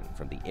distraction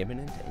from the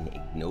imminent and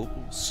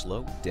ignoble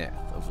slow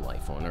death of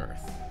life on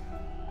Earth.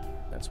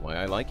 That's why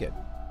I like it,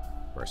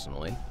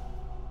 personally.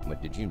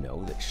 But did you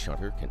know that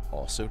Shudder can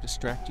also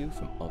distract you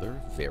from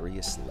other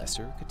various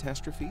lesser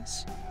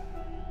catastrophes?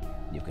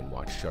 You can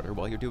watch Shudder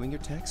while you're doing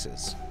your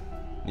taxes.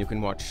 You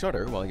can watch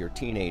Shudder while your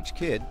teenage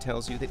kid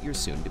tells you that you're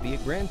soon to be a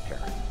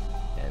grandparent.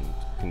 And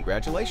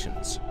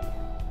congratulations.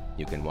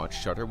 You can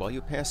watch Shudder while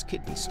you pass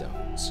kidney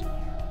stones.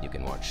 You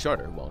can watch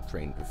Shudder while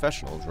trained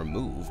professionals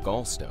remove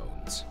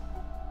gallstones.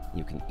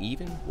 You can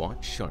even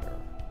watch Shudder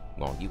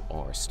while you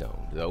are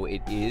stoned, though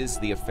it is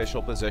the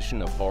official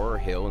position of Horror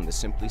Hill and the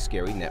Simply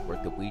Scary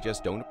Network that we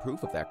just don't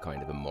approve of that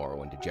kind of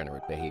immoral and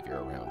degenerate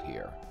behavior around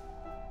here.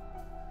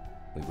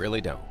 We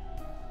really don't.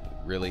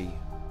 We really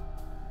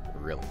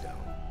don't.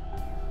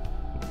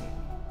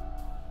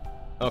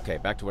 Okay,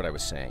 back to what I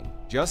was saying.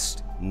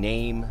 Just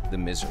name the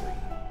misery,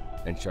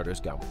 and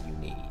Shudder's got what you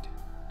need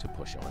to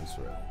push on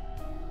through.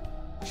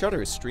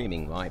 Shudder's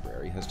streaming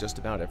library has just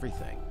about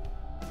everything,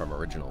 from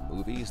original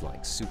movies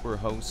like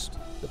Superhost,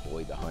 The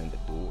Boy Behind the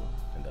Door,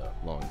 and a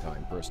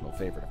longtime personal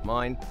favorite of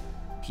mine,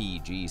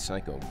 PG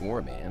Psycho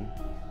Goreman,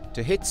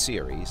 to hit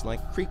series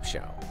like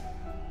Creepshow,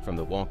 from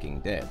The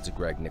Walking Dead's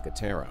Greg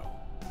Nicotero.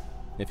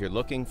 If you're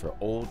looking for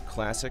old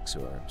classics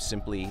or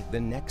simply the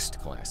next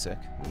classic,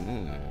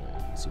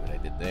 see what I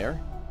did there?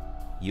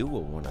 You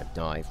will want to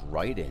dive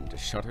right into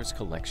Shudder's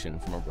collection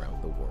from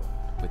around the world,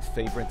 with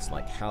favorites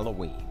like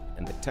Halloween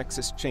and the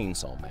Texas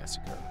Chainsaw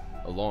Massacre,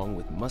 along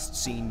with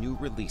must-see new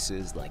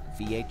releases like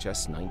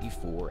VHS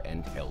 94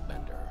 and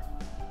Hellbender.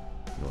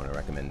 You want a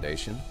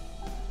recommendation?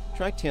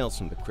 Try Tales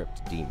from the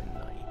Crypt Demon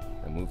Knight,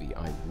 a movie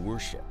I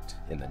worshipped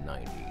in the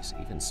 90s,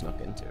 even snuck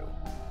into.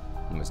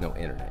 There was no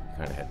internet, you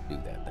kind of had to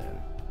do that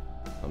then.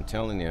 I'm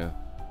telling you,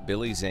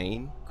 Billy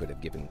Zane could have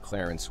given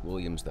Clarence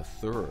Williams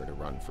III a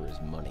run for his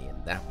money in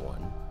that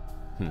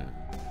one.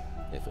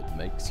 If it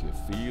makes you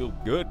feel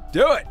good,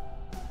 do it!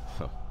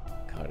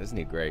 God, isn't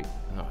he great?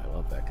 Oh, I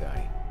love that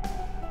guy.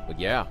 But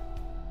yeah,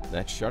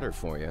 that's Shudder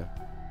for you.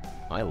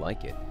 I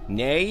like it.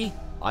 Nay,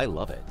 I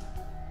love it.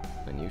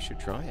 And you should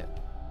try it.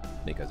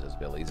 Because as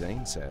Billy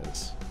Zane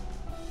says,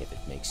 if it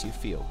makes you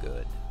feel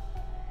good,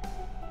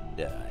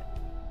 do it.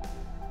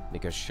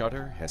 Because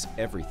Shudder has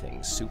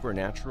everything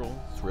supernatural,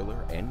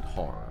 thriller, and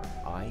horror.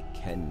 I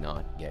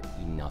cannot get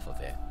enough of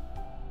it.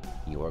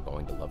 You are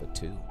going to love it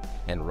too.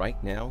 And right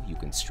now, you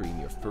can stream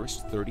your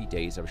first 30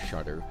 days of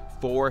Shudder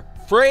for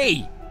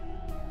free!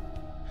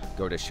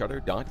 Go to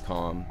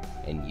Shudder.com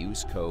and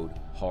use code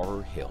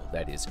HORRORHILL.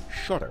 That is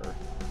Shudder,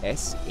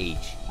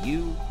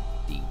 SHUDDER.com,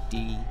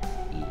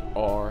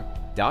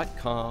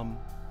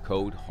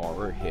 code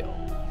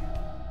HORRORHILL.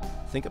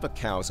 Think of a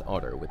cow's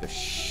udder with a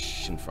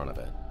shh in front of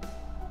it.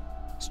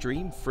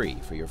 Stream free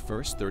for your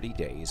first 30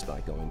 days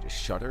by going to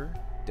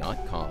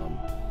Shudder.com,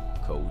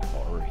 code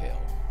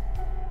HORRORHILL.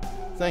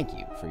 Thank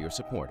you for your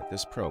support of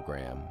this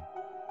program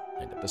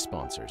and of the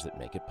sponsors that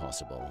make it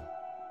possible.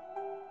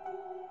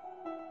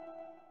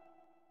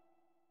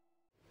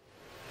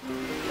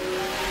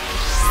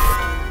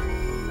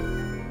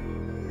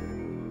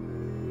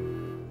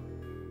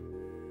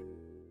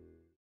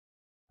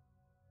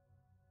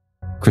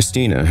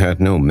 Christina had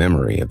no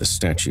memory of the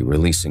statue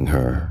releasing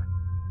her,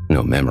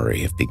 no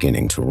memory of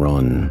beginning to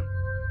run.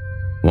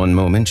 One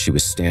moment she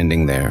was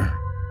standing there,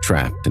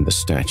 trapped in the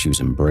statue's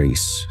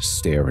embrace,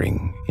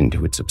 staring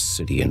into its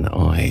obsidian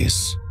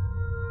eyes.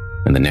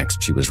 And the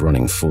next she was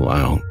running full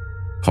out,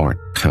 heart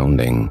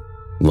pounding,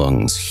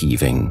 lungs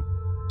heaving,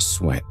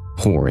 sweat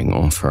pouring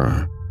off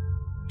her.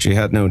 She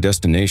had no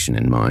destination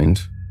in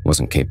mind,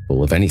 wasn't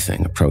capable of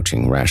anything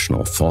approaching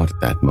rational thought at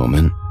that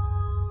moment.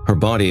 Her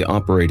body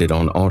operated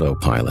on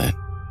autopilot,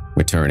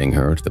 returning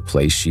her to the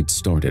place she'd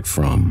started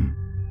from,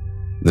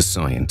 the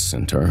Science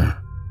Center.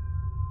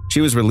 She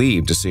was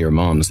relieved to see her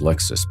mom's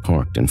Lexus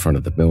parked in front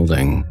of the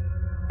building,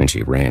 and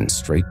she ran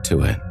straight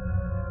to it,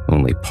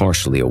 only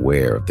partially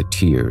aware of the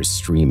tears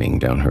streaming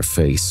down her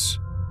face.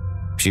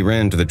 She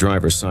ran to the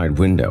driver's side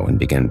window and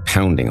began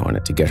pounding on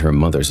it to get her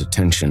mother's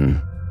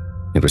attention.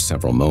 It was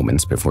several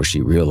moments before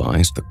she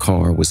realized the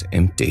car was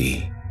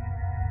empty.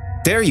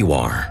 "There you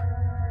are!"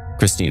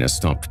 Christina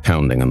stopped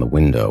pounding on the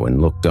window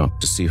and looked up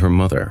to see her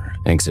mother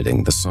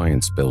exiting the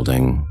science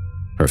building,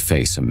 her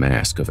face a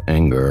mask of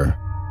anger.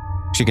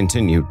 She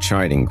continued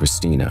chiding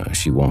Christina as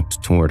she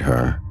walked toward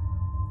her.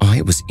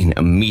 "I was in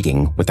a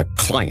meeting with a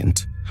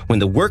client when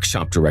the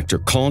workshop director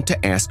called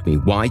to ask me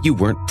why you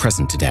weren't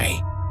present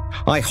today.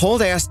 I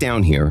hauled ass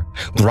down here,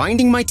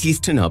 grinding my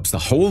teeth to nubs the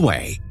whole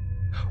way.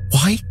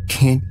 Why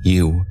can't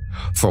you,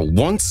 for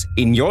once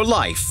in your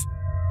life,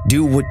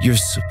 do what you're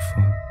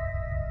supposed..."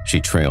 She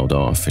trailed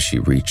off as she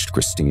reached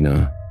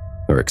Christina,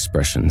 her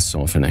expression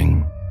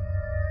softening.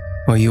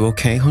 "Are you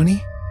okay,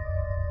 honey?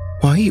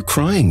 Why are you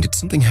crying? Did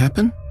something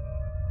happen?"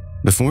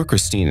 Before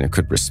Christina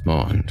could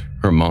respond,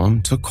 her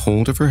mom took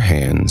hold of her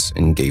hands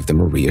and gave them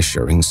a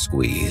reassuring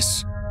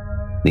squeeze.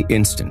 The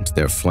instant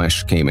their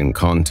flesh came in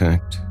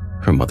contact,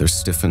 her mother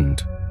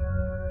stiffened,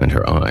 and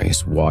her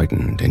eyes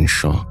widened in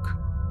shock.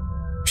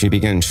 She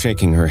began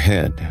shaking her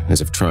head as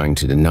if trying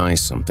to deny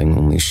something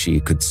only she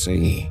could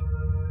see.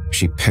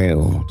 She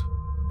paled,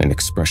 an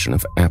expression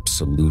of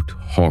absolute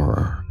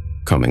horror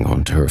coming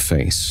onto her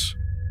face.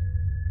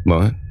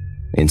 But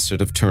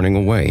instead of turning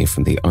away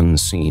from the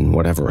unseen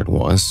whatever it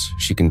was,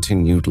 she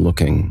continued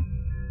looking,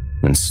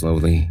 and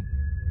slowly,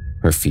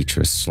 her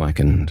features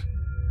slackened,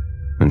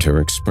 and her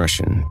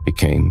expression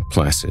became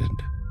placid.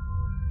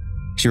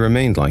 She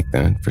remained like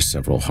that for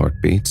several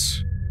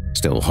heartbeats,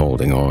 still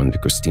holding on to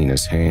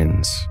Christina's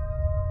hands,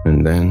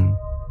 and then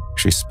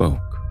she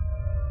spoke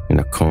in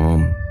a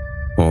calm,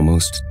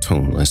 almost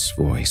toneless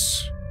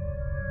voice.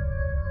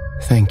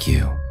 "Thank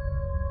you.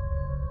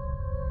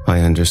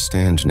 I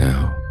understand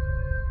now."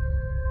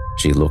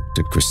 She looked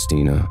at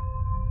Christina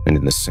and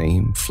in the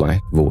same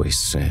flat voice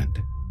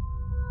said,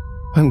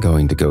 "I'm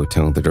going to go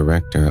tell the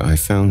director I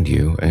found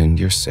you and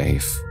you're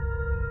safe.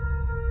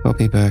 I'll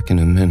be back in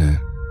a minute."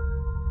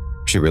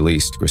 She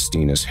released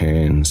Christina's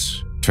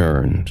hands,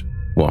 turned,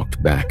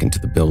 walked back into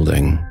the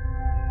building.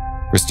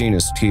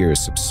 Christina's tears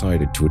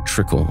subsided to a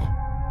trickle,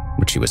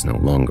 but she was no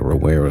longer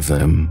aware of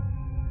them.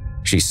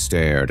 She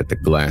stared at the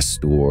glass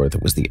door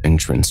that was the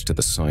entrance to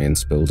the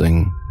science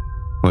building,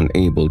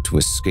 unable to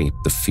escape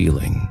the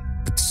feeling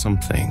that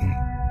something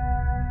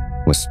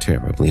was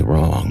terribly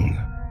wrong.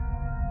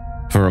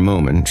 For a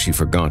moment, she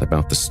forgot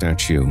about the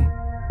statue,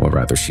 or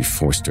rather she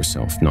forced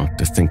herself not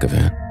to think of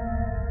it.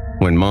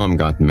 When Mom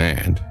got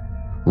mad,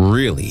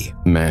 really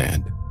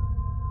mad,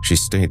 she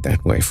stayed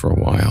that way for a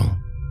while,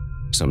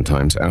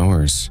 sometimes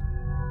hours.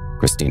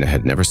 Christina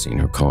had never seen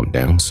her calm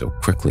down so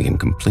quickly and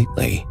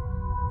completely.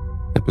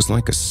 It was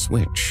like a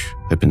switch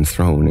had been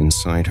thrown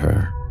inside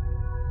her,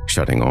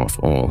 shutting off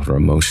all her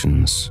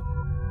emotions.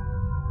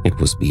 It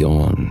was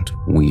beyond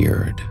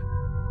weird.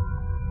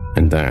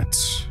 And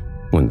that's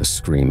when the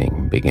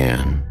screaming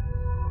began.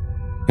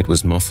 It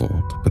was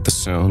muffled, but the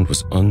sound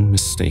was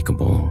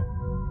unmistakable.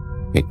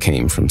 It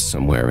came from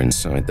somewhere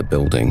inside the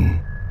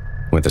building,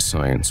 where the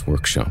science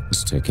workshop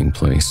was taking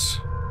place.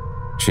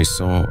 She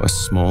saw a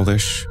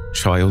smallish,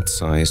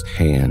 child-sized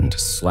hand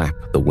slap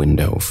the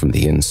window from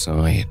the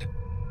inside.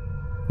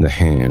 The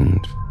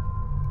hand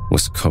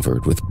was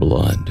covered with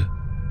blood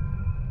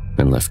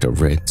and left a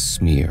red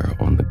smear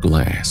on the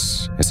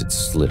glass as it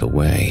slid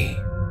away.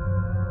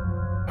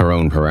 Her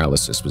own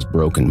paralysis was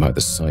broken by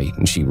the sight,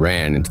 and she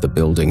ran into the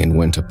building and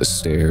went up the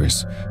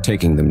stairs,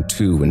 taking them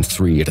 2 and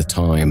 3 at a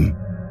time.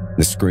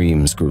 The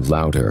screams grew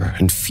louder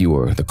and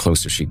fewer the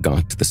closer she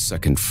got to the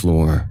second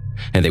floor,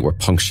 and they were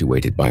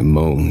punctuated by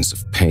moans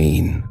of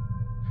pain.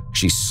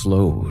 She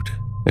slowed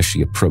as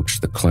she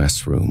approached the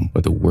classroom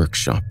where the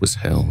workshop was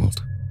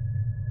held.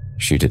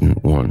 She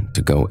didn't want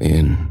to go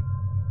in,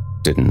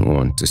 didn't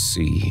want to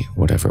see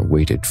whatever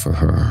waited for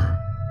her.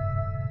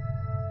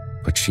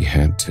 But she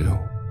had to.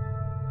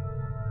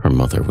 Her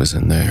mother was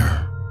in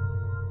there.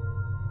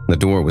 The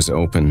door was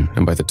open,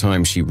 and by the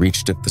time she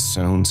reached it, the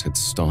sounds had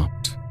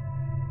stopped.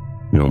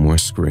 No more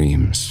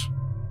screams.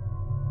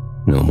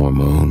 No more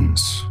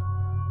moans.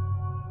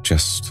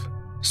 Just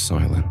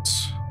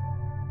silence.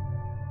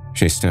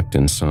 She stepped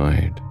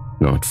inside,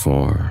 not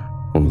far,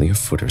 only a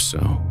foot or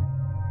so.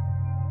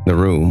 The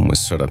room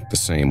was set up the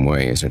same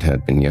way as it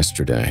had been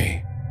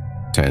yesterday.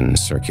 10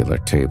 circular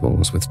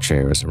tables with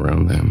chairs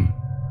around them,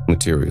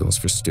 materials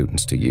for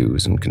students to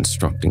use in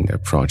constructing their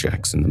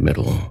projects in the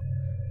middle.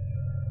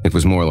 It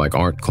was more like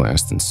art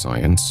class than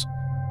science,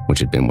 which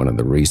had been one of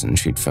the reasons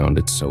she'd found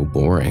it so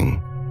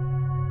boring.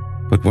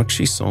 But what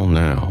she saw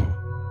now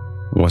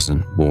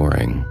wasn't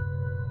boring.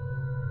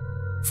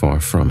 Far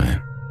from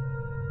it.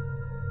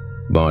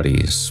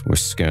 Bodies were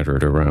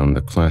scattered around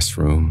the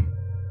classroom,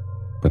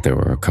 but there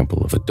were a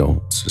couple of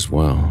adults as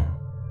well.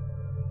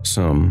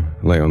 Some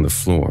lay on the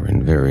floor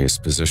in various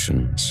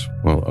positions,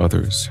 while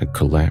others had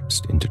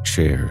collapsed into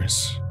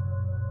chairs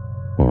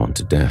or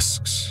onto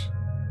desks.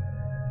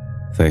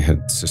 They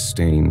had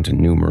sustained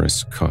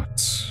numerous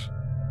cuts,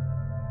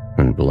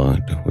 and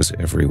blood was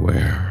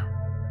everywhere.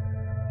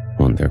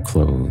 On their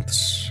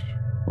clothes,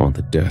 on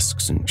the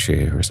desks and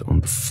chairs, on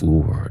the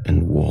floor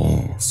and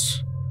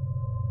walls.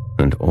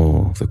 And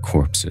all the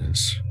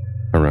corpses,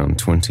 around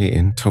 20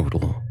 in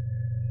total,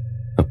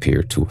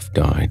 appeared to have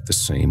died the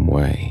same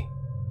way,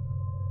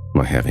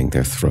 by having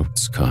their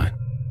throats cut.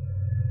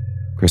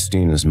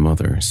 Christina's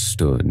mother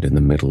stood in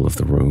the middle of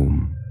the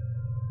room,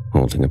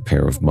 holding a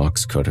pair of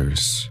box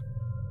cutters.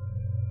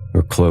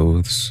 Her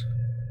clothes,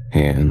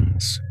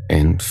 hands,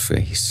 and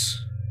face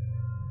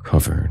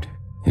covered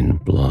in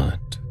blood.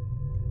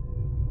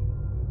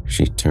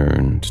 She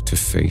turned to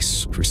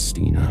face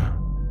Christina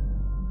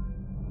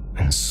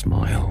and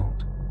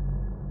smiled,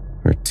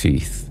 her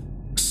teeth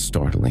a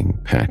startling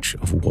patch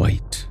of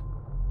white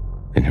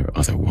in her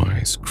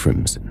otherwise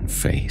crimson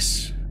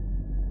face.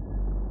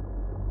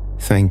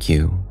 "Thank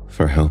you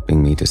for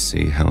helping me to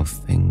see how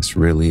things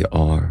really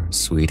are,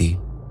 sweetie.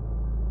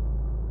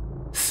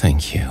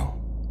 Thank you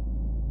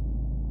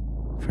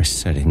for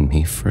setting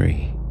me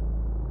free."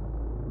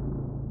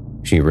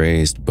 She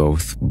raised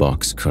both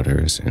box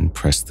cutters and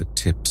pressed the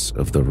tips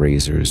of the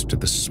razors to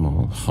the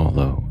small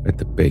hollow at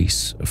the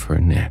base of her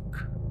neck.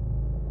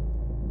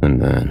 And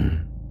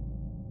then,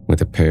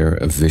 with a pair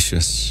of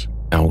vicious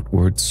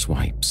outward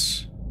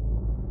swipes,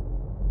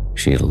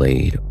 she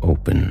laid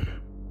open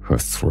her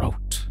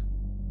throat.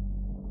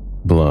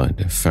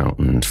 Blood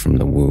fountained from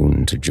the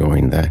wound to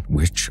join that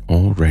which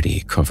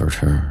already covered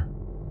her.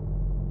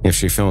 If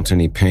she felt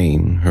any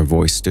pain, her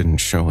voice didn't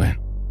show it.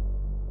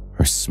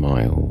 Her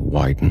smile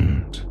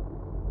widened,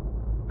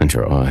 and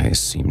her eyes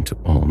seemed to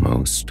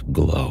almost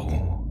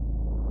glow.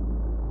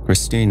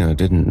 Christina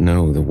didn't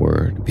know the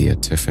word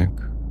beatific,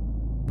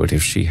 but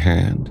if she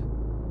had,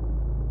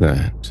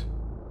 that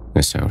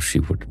is how she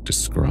would have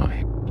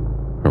described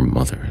her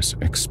mother's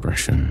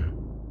expression.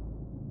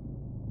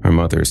 Her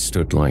mother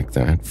stood like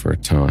that for a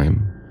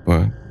time,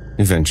 but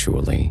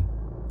eventually,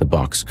 the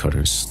box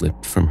cutters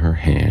slipped from her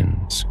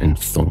hands and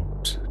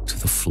thunked to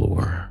the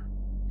floor.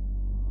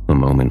 A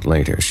moment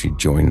later, she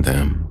joined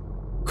them,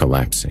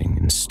 collapsing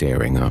and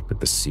staring up at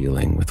the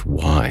ceiling with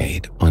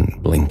wide,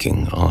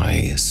 unblinking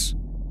eyes.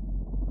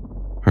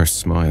 Her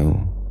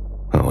smile,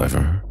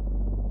 however,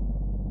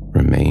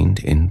 remained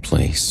in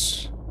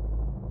place.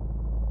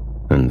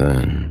 And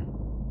then,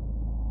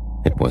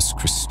 it was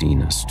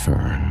Christina's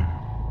turn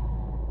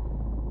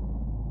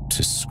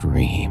to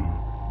scream.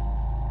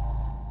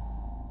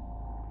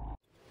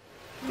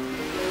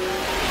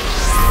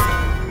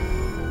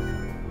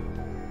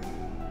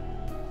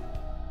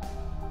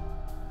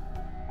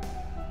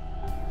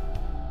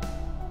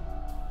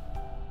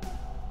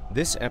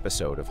 This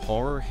episode of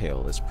Horror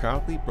Hill is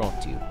proudly brought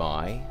to you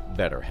by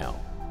BetterHelp.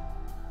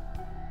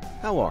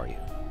 How are you?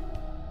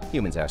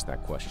 Humans ask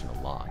that question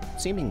a lot,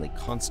 seemingly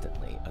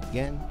constantly,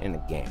 again and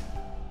again,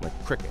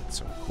 like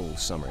crickets on a cool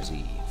summer's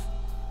eve.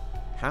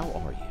 How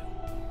are you?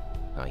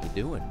 How you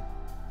doing?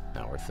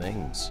 How are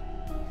things?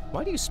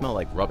 Why do you smell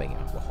like rubbing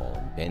alcohol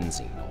and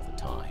benzene all the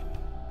time?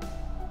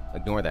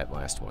 Ignore that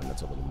last one,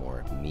 that's a little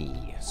more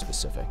me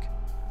specific.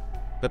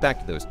 But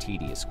back to those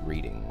tedious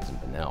greetings and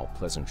banal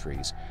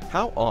pleasantries.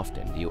 How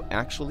often do you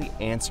actually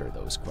answer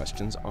those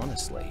questions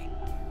honestly?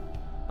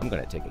 I'm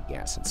going to take a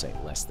guess and say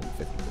less than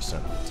 50%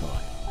 of the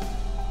time.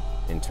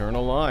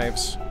 Internal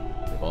lives,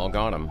 we've all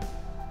got them,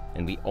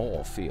 and we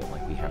all feel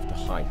like we have to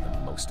hide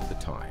them most of the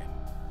time.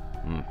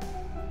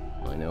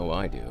 I know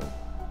I do.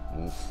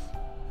 Oof.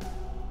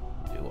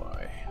 Do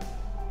I?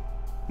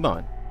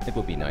 But it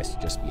would be nice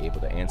to just be able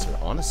to answer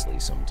honestly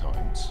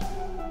sometimes.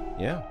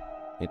 Yeah,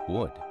 it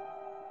would.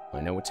 I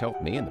know it's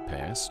helped me in the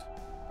past.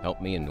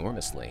 Helped me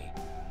enormously.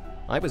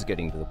 I was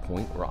getting to the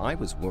point where I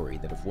was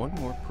worried that if one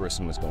more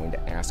person was going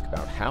to ask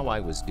about how I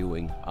was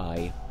doing,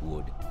 I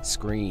would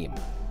scream.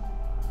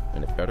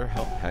 And if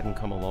BetterHelp hadn't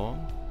come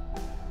along,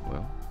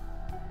 well,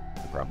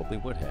 I probably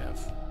would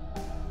have.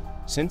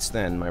 Since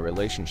then, my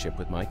relationship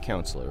with my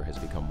counselor has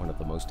become one of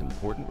the most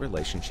important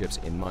relationships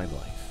in my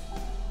life.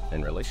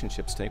 And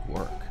relationships take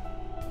work.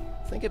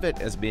 Think of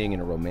it as being in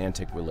a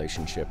romantic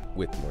relationship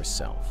with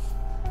yourself.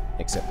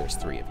 Except there's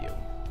 3 of you,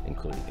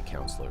 including the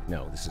counselor.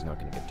 No, this is not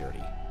going to get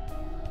dirty.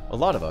 A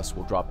lot of us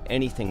will drop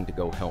anything to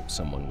go help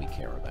someone we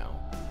care about.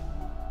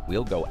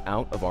 We'll go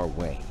out of our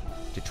way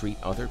to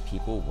treat other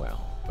people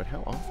well, but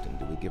how often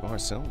do we give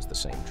ourselves the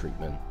same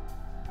treatment?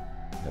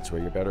 That's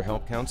where your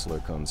BetterHelp counselor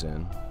comes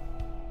in,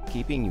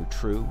 keeping you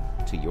true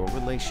to your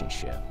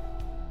relationship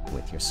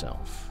with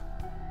yourself.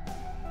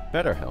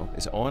 BetterHelp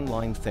is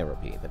online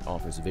therapy that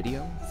offers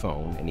video,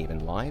 phone, and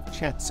even live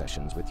chat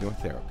sessions with your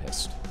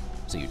therapist,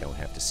 so you don't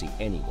have to see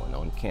anyone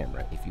on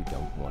camera if you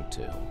don't want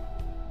to.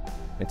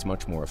 It's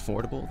much more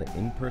affordable than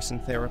in-person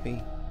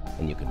therapy,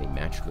 and you can be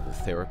matched with a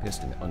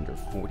therapist in under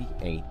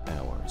 48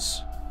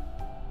 hours.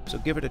 So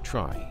give it a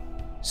try.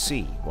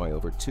 See why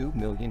over 2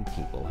 million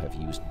people have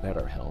used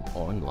BetterHelp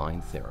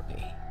online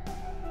therapy.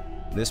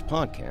 This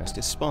podcast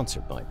is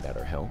sponsored by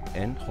BetterHelp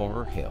and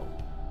Horror Hill,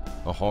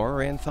 a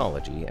horror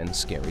anthology and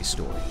scary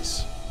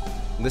stories.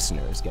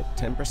 Listeners get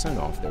 10%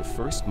 off their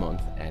first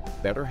month at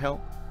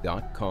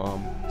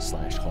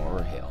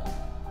betterhelp.com/horrorhill.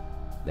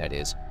 That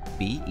is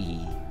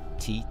BETTERHELP.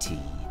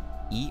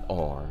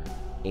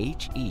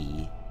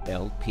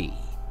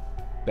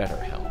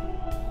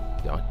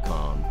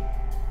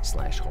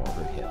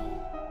 betterhelp.com/horrorhill.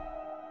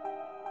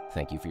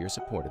 Thank you for your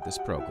support of this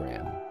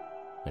program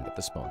and of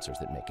the sponsors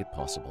that make it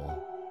possible.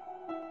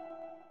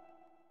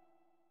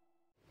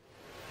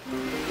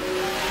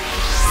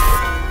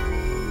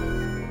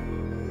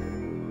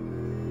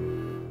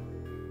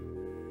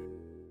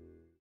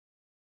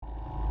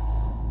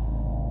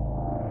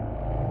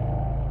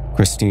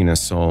 Christina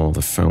saw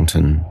the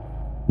fountain,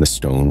 the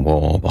stone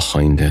wall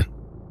behind it,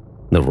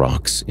 the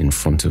rocks in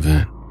front of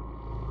it,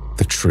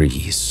 the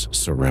trees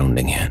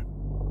surrounding it.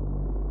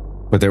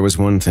 But there was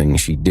one thing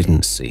she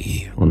didn't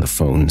see on the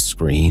phone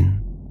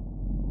screen.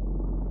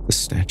 The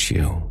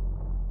statue.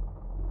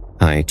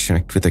 I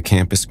checked with the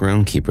campus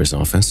groundskeeper's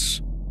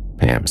office,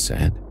 Pam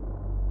said,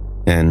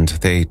 and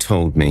they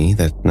told me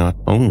that not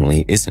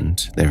only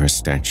isn't there a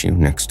statue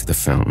next to the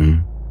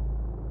fountain,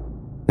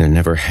 there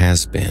never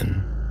has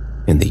been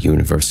in the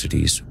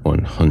university's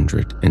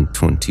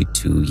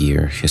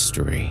 122-year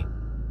history.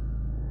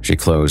 She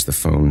closed the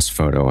phone's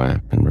photo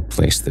app and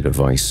replaced the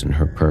device in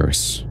her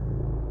purse.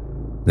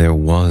 There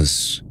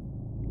was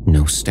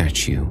no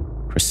statue,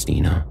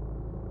 Christina.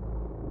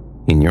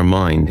 In your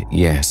mind,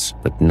 yes,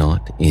 but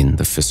not in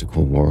the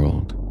physical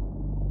world.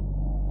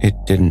 It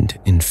didn't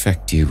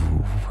infect you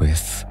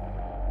with...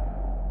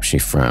 She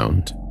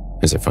frowned,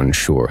 as if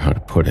unsure how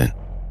to put it.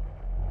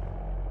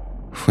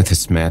 With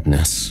its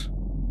madness.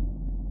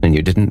 And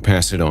you didn't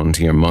pass it on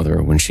to your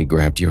mother when she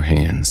grabbed your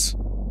hands.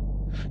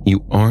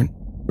 You aren't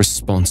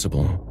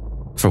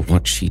responsible for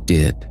what she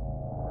did.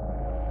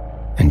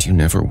 And you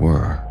never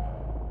were.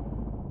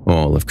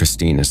 All of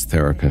Christina's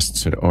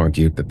therapists had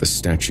argued that the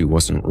statue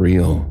wasn't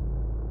real,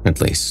 at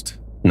least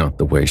not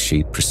the way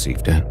she'd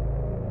perceived it.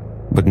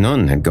 But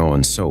none had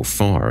gone so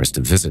far as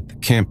to visit the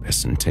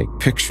campus and take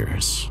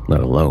pictures,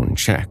 let alone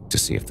check to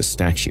see if the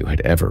statue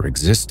had ever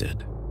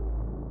existed.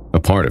 A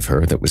part of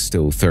her that was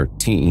still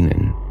 13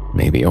 and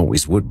maybe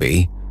always would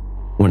be,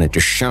 wanted to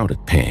shout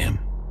at Pam,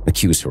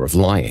 accuse her of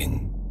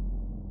lying.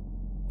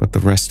 But the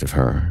rest of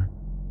her,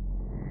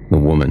 the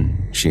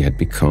woman she had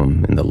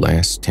become in the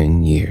last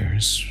 10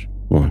 years,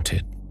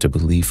 wanted to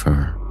believe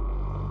her.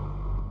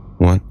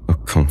 What a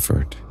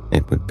comfort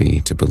it would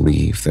be to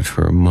believe that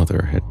her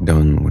mother had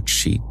done what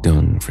she'd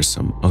done for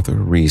some other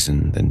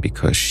reason than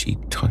because she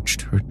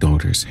touched her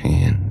daughter's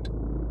hand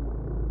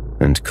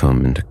and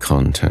come into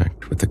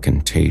contact with the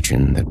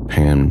contagion that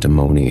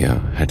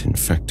pandemonium had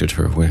infected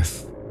her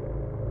with.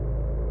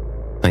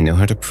 I know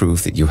how to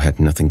prove that you had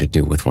nothing to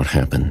do with what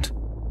happened,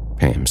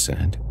 Pam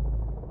said.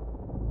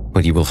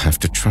 But you will have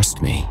to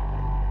trust me.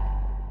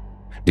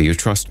 Do you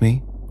trust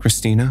me,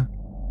 Christina?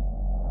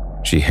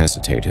 She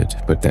hesitated,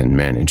 but then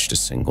managed a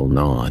single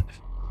nod.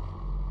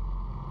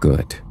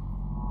 Good.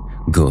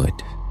 Good.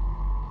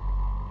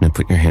 Now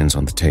put your hands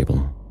on the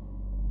table.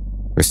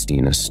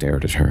 Christina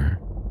stared at her,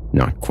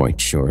 not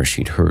quite sure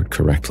she'd heard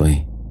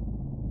correctly.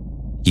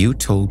 You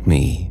told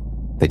me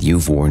that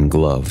you've worn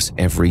gloves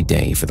every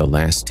day for the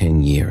last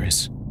 10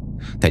 years,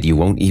 that you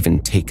won't even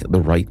take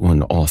the right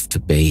one off to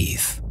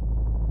bathe.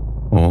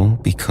 All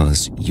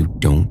because you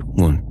don't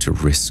want to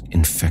risk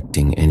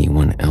infecting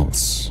anyone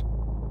else.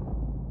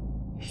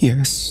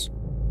 Yes.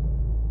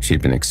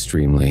 She'd been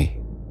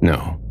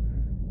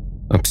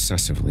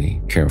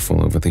obsessively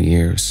careful over the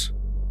years.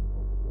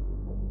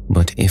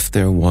 But if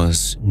there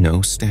was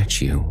no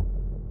statue,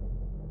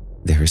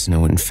 there is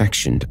no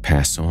infection to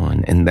pass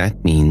on, and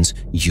that means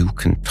you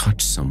can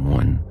touch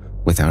someone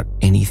without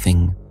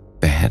anything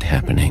bad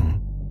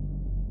happening.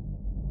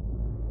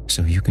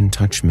 So you can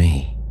touch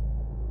me.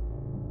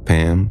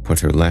 Pam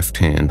put her left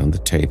hand on the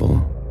table,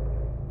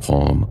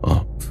 palm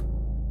up.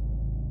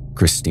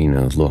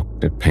 Christina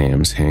looked at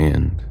Pam's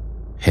hand,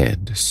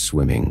 head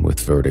swimming with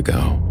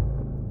vertigo.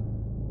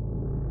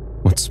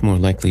 What's more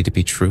likely to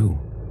be true?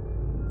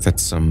 That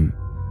some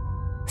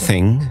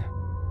thing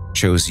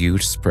chose you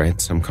to spread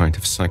some kind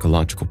of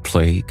psychological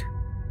plague?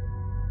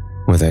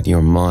 Or that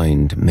your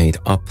mind made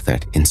up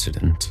that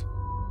incident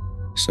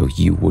so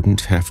you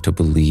wouldn't have to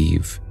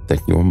believe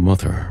that your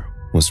mother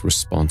was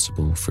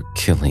responsible for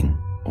killing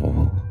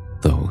all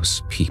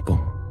those people?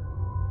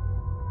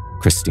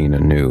 Christina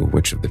knew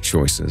which of the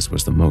choices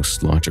was the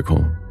most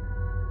logical,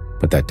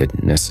 but that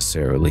didn't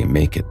necessarily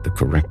make it the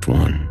correct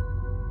one.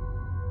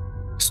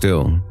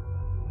 Still,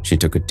 she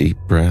took a deep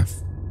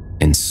breath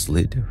and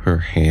slid her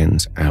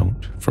hands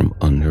out from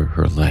under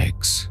her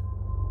legs.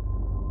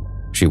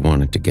 She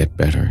wanted to get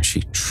better,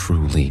 she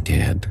truly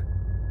did.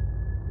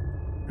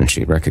 And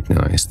she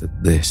recognized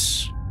that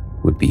this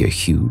would be a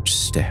huge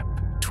step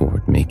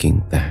toward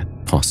making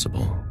that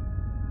possible.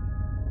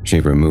 She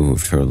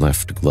removed her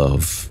left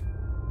glove,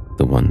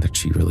 the one that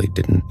she really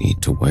didn't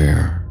need to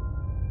wear,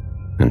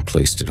 and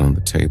placed it on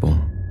the table.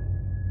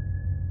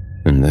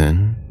 And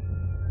then,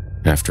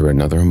 after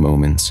another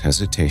moment's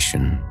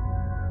hesitation,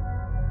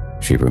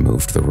 she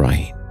removed the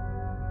right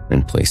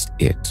and placed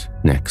it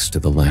next to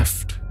the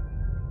left.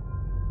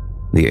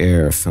 The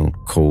air felt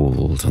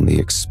cold on the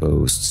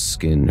exposed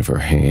skin of her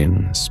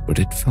hands, but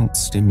it felt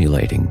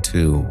stimulating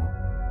too.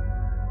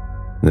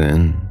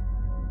 Then,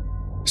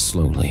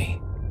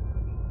 slowly,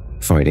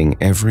 fighting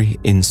every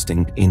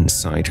instinct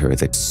inside her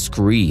that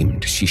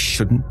screamed she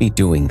shouldn't be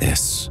doing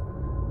this,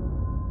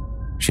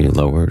 she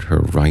lowered her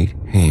right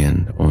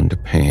hand onto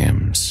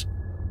Pam's.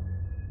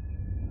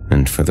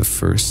 And for the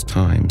first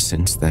time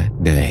since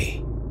that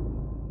day,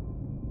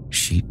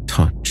 she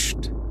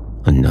touched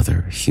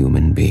another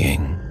human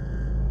being.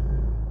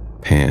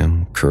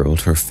 Pam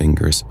curled her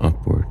fingers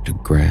upward to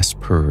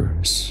grasp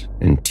hers,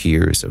 and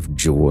tears of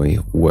joy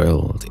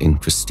welled in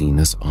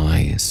Christina's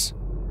eyes.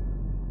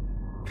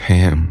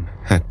 Pam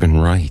had been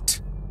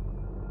right.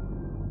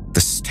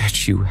 The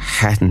statue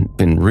hadn't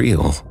been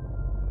real.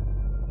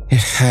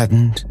 It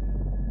hadn't.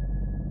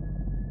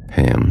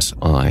 Pam's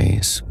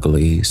eyes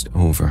glazed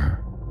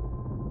over,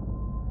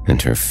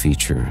 and her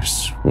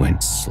features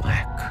went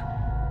slack.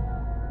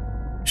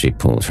 She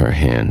pulled her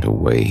hand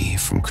away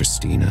from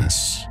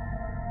Christina's.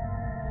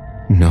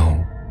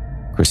 "No,"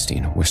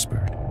 Christina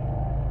whispered.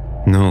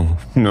 "No,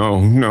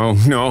 no, no,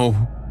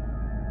 no."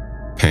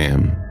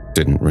 Pam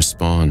didn't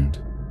respond.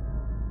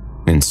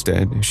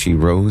 Instead, she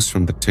rose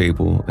from the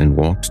table and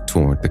walked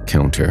toward the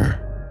counter.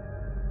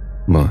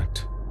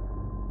 But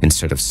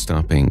instead of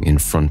stopping in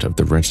front of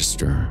the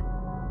register,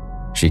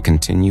 she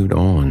continued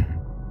on,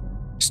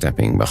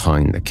 stepping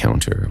behind the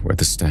counter where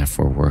the staff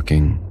were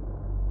working.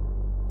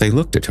 They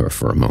looked at her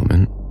for a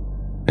moment,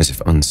 as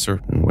if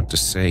uncertain what to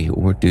say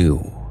or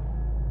do.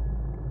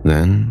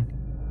 Then,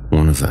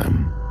 one of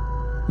them,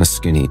 a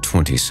skinny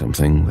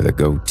 20-something with a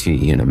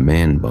goatee and a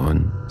man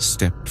bun,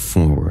 stepped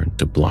forward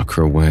to block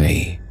her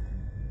way.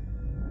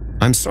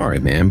 "I'm sorry,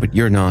 ma'am, but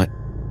you're not..."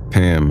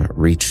 Pam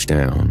reached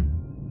down,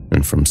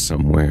 and from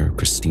somewhere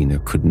Christina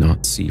could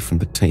not see from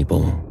the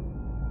table,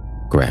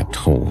 grabbed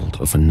hold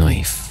of a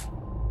knife.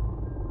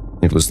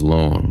 It was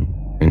long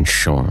and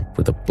sharp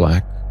with a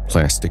black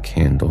plastic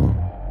handle,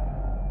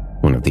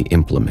 one of the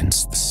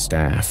implements the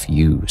staff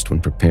used when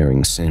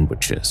preparing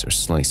sandwiches or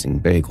slicing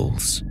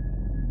bagels.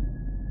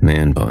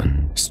 Man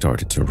Bun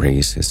started to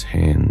raise his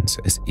hands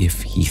as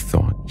if he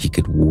thought he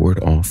could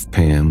ward off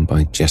Pam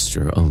by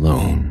gesture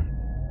alone.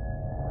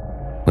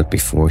 But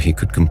before he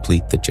could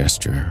complete the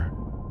gesture,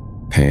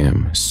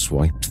 Pam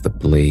swiped the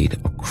blade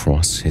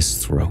across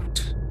his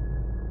throat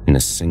in a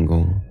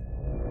single,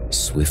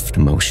 swift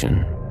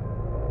motion.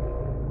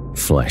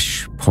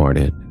 Flesh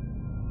parted,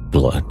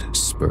 blood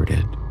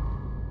spurted,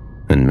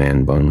 and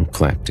Man Bun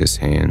clapped his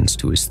hands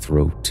to his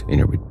throat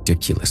in a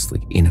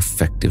ridiculously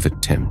ineffective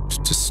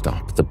attempt to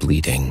stop the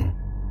bleeding.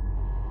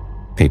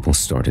 People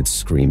started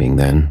screaming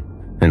then,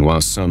 and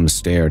while some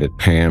stared at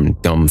Pam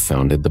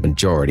dumbfounded, the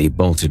majority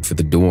bolted for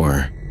the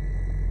door.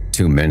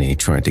 Too many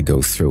tried to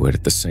go through it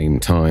at the same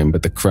time,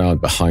 but the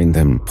crowd behind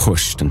them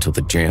pushed until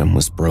the jam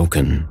was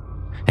broken,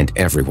 and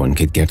everyone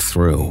could get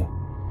through.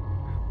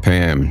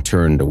 Pam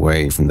turned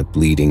away from the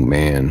bleeding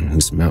man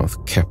whose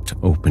mouth kept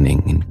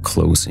opening and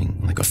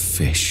closing like a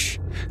fish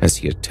as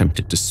he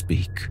attempted to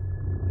speak.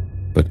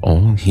 But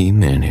all he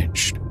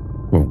managed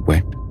were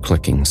wet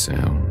clicking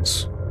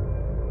sounds.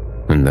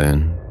 And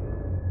then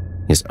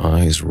his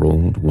eyes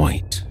rolled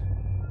white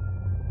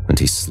and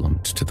he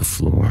slumped to the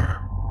floor.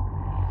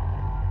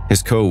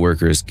 His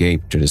co-workers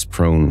gaped at his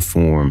prone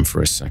form for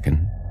a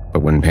second, but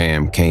when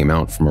Pam came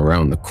out from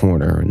around the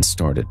corner and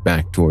started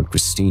back toward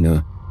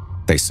Christina,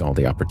 they saw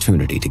the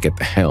opportunity to get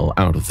the hell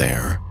out of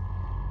there,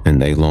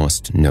 and they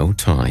lost no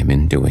time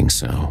in doing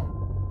so,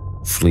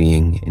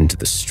 fleeing into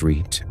the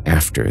street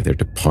after their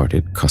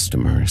departed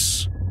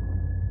customers.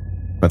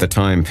 By the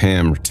time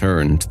Pam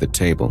returned to the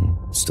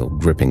table, still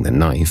gripping the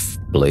knife,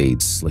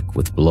 blade slick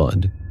with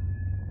blood,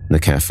 the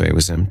cafe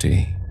was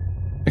empty,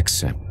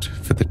 except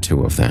for the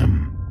two of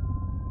them.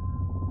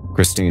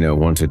 Christina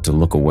wanted to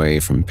look away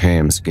from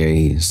Pam's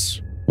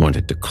gaze,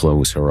 wanted to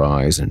close her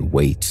eyes and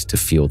wait to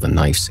feel the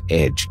knife's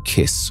edge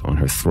kiss on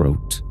her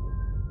throat,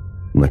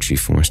 but she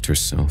forced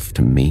herself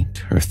to meet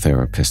her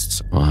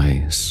therapist's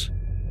eyes.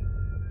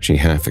 She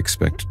half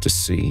expected to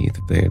see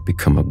that they had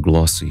become a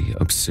glossy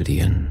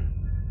obsidian,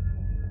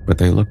 but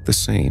they looked the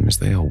same as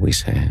they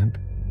always had,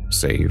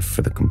 save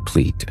for the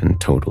complete and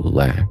total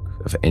lack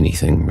of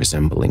anything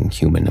resembling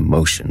human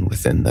emotion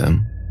within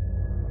them.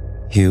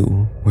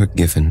 You were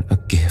given a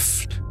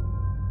gift.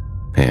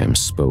 Pam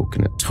spoke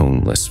in a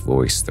toneless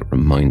voice that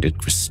reminded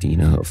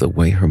Christina of the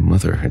way her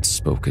mother had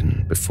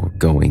spoken before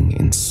going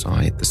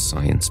inside the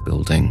science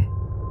building.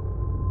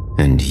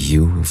 And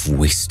you've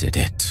wasted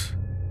it.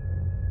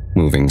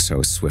 Moving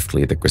so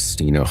swiftly that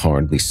Christina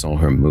hardly saw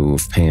her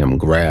move, Pam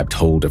grabbed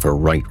hold of her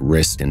right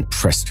wrist and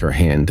pressed her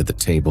hand to the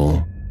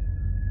table.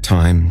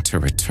 Time to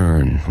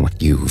return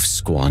what you've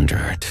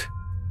squandered.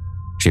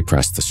 She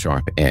pressed the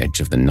sharp edge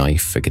of the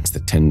knife against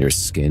the tender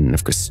skin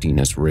of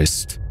Christina's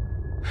wrist.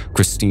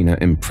 Christina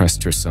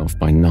impressed herself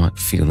by not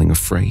feeling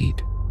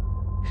afraid.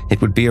 It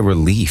would be a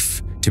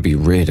relief to be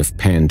rid of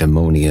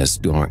Pandemonia's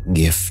dark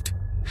gift,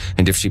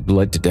 and if she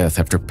bled to death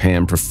after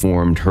Pam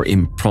performed her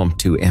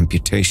impromptu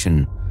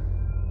amputation,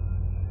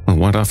 well,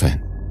 what of it?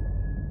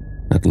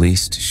 At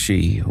least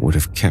she would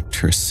have kept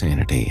her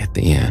sanity at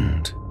the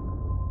end.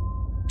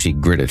 She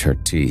gritted her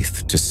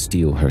teeth to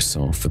steel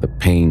herself for the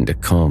pain to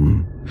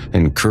come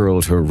and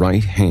curled her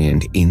right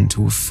hand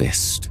into a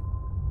fist,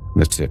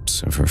 the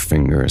tips of her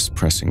fingers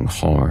pressing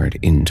hard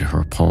into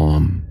her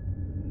palm.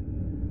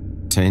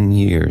 10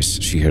 years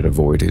she had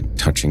avoided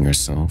touching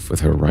herself with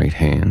her right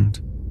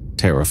hand,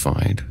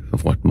 terrified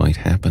of what might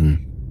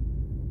happen.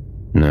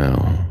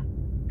 Now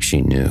she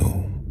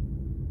knew.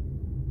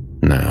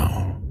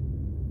 Now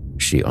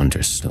she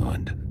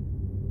understood.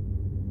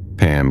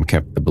 Pam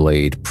kept the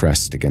blade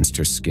pressed against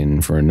her skin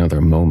for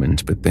another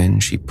moment, but then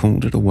she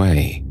pulled it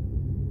away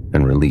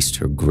and released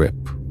her grip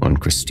on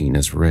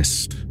Christina's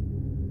wrist.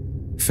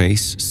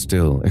 Face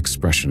still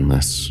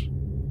expressionless,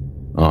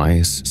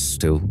 eyes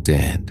still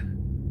dead.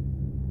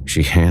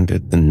 She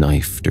handed the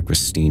knife to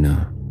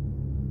Christina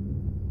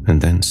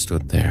and then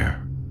stood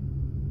there,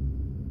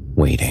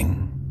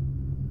 waiting.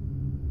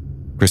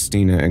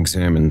 Christina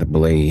examined the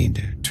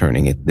blade,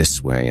 turning it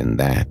this way and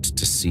that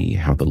to see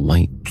how the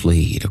light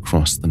played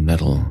across the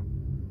metal.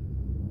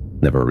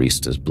 The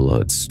barista's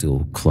blood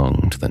still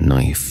clung to the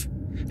knife,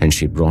 and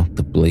she brought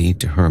the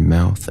blade to her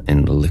mouth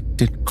and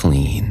licked it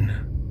clean.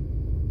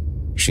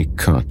 She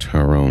cut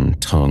her own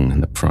tongue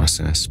in the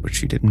process, but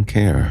she didn't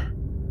care.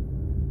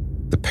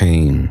 The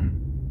pain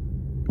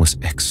was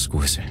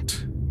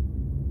exquisite,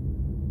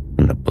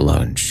 and the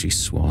blood she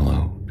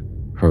swallowed,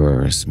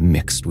 hers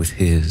mixed with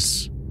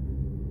his,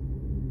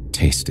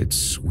 tasted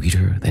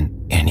sweeter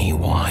than any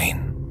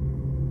wine.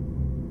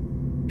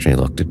 She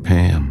looked at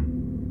Pam.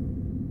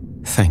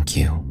 "Thank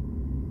you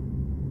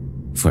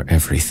for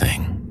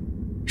everything,"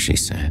 she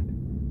said,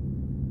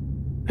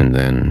 and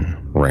then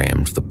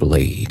rammed the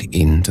blade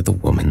into the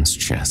woman's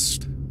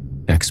chest,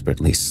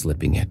 expertly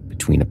slipping it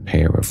between a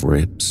pair of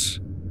ribs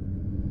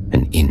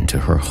and into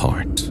her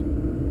heart.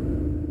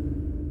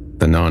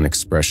 The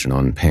non-expression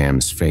on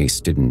Pam's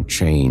face didn't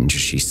change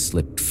as she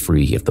slipped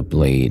free of the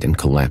blade and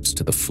collapsed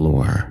to the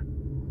floor,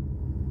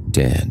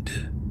 dead.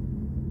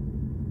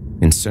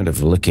 Instead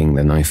of licking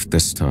the knife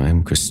this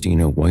time,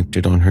 Christina wiped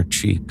it on her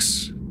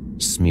cheeks,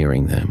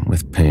 smearing them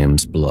with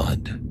Pam's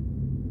blood.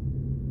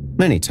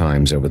 Many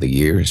times over the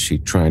years,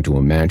 she'd tried to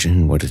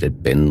imagine what it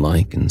had been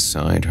like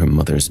inside her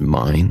mother's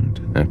mind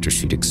after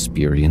she'd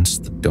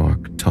experienced the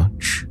dark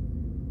touch.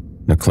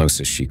 The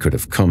closest she could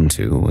have come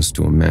to was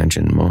to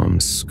imagine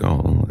Mom's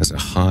skull as a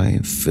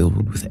hive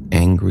filled with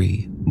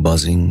angry,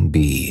 buzzing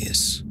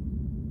bees,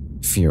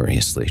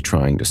 furiously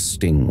trying to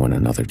sting one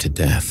another to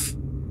death.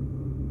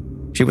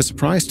 She was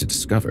surprised to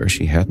discover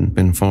she hadn't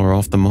been far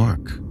off the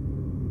mark.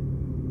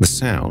 The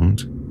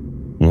sound,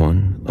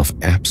 one of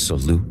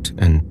absolute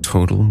and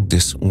total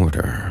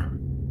disorder,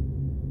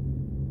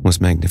 was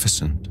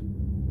magnificent.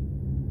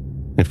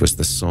 It was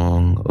the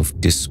song of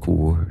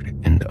discord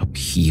and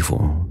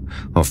upheaval,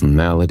 of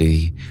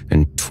malady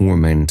and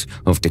torment,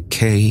 of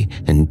decay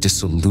and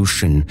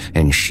dissolution,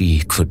 and she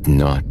could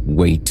not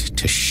wait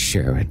to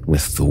share it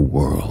with the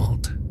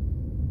world.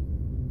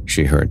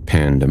 She heard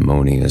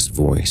Pandemonia's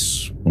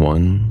voice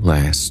one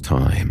last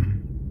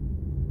time.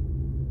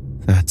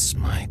 "That's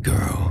my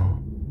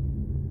girl."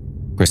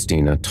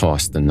 Christina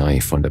tossed the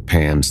knife onto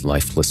Pam's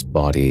lifeless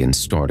body and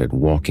started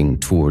walking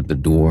toward the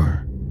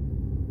door.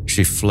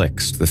 She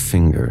flexed the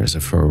fingers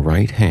of her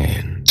right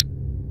hand,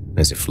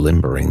 as if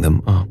limbering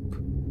them up.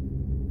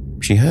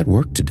 She had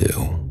work to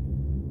do.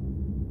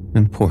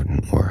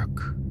 Important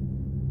work.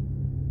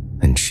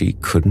 And she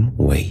couldn't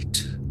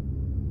wait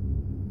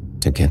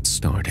to get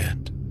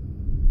started.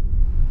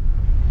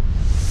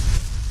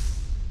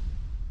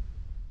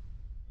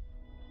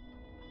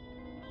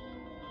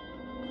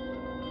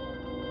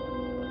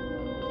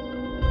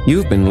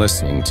 You've been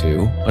listening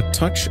to A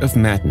Touch of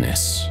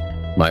Madness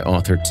by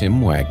author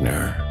Tim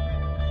Waggoner.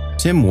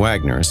 Tim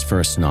Waggoner's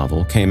first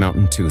novel came out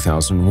in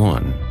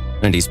 2001,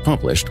 and he's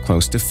published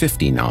close to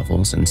 50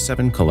 novels and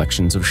 7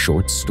 collections of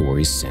short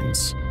stories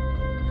since.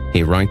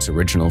 He writes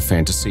original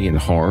fantasy and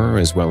horror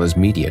as well as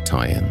media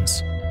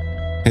tie-ins.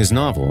 His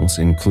novels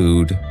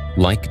include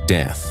Like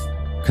Death,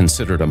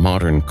 considered a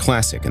modern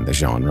classic in the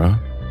genre,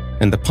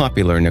 and the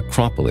popular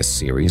Necropolis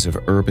series of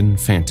urban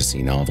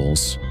fantasy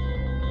novels.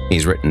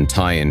 He's written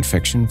tie-in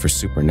fiction for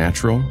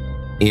Supernatural,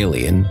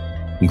 Alien,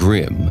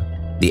 Grimm,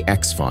 The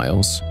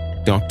X-Files,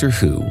 Doctor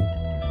Who,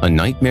 A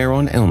Nightmare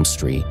on Elm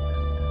Street,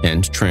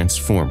 and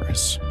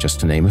Transformers, just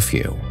to name a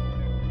few.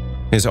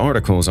 His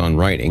articles on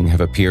writing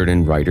have appeared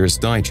in Writer's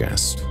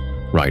Digest,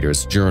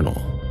 Writer's Journal,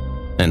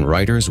 and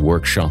Writer's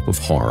Workshop of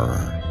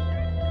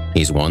Horror.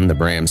 He's won the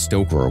Bram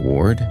Stoker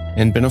Award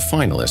and been a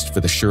finalist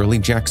for the Shirley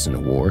Jackson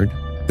Award,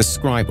 the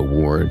Scribe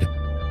Award,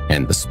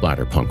 and the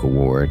Splatterpunk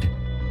Award.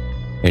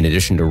 In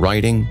addition to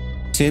writing,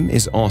 Tim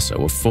is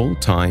also a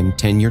full-time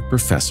tenured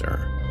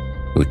professor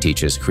who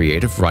teaches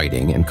creative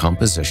writing and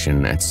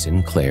composition at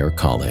Sinclair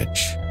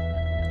College.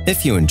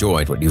 If you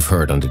enjoyed what you've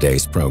heard on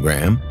today's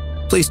program,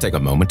 please take a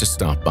moment to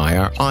stop by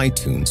our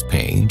iTunes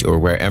page or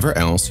wherever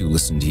else you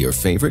listen to your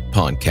favorite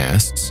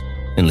podcasts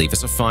and leave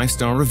us a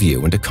 5-star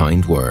review and a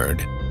kind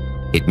word.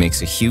 It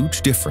makes a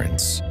huge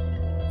difference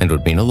and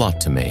would mean a lot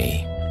to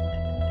me.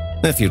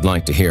 If you'd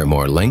like to hear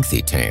more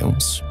lengthy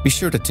tales, be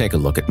sure to take a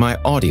look at my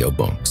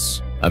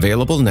audiobooks,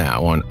 available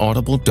now on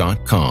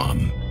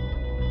audible.com.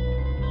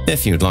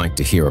 If you'd like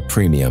to hear a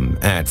premium,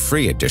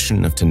 ad-free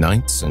edition of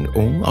tonight's and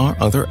all our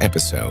other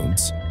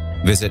episodes,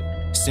 visit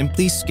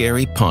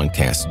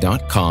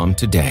simplyscarypodcast.com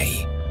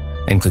today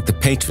and click the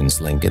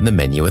Patrons link in the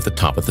menu at the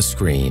top of the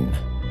screen.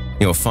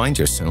 You'll find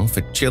yourself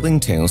at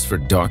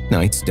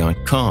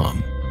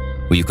chillingtalesfordarknights.com,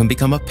 where you can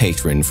become a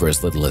patron for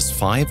as little as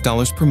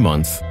 $5 per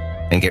month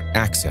and get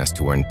access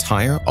to our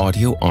entire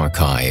audio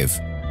archive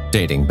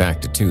dating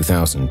back to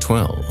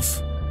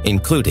 2012,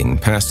 including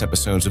past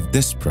episodes of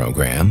this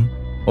program,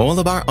 all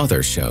of our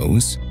other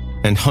shows,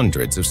 and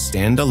hundreds of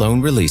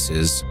standalone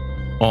releases,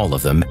 all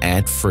of them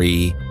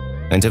ad-free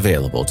and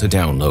available to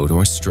download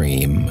or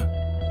stream.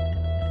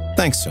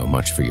 Thanks so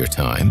much for your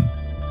time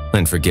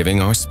and for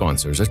giving our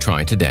sponsors a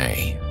try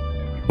today.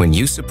 When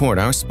you support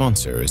our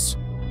sponsors,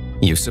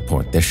 you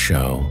support this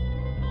show,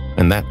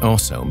 and that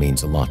also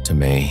means a lot to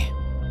me.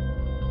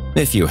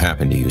 If you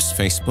happen to use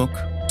Facebook,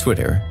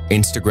 Twitter,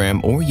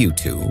 Instagram, or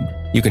YouTube,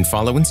 you can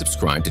follow and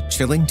subscribe to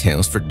Chilling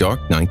Tales for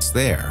Dark Nights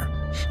there,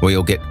 where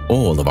you'll get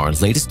all of our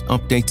latest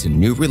updates and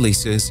new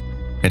releases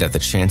and have the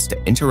chance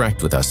to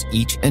interact with us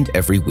each and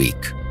every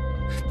week.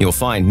 You'll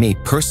find me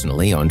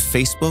personally on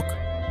Facebook,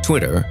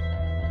 Twitter,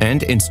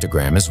 and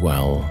Instagram as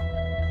well.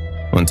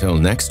 Until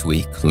next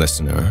week,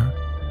 listener,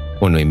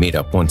 when we meet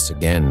up once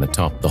again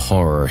atop the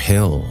horror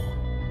hill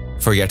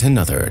for yet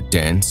another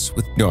dance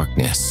with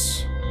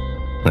darkness,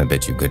 I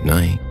bid you good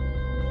night.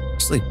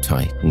 Sleep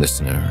tight,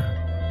 listener,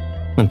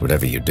 and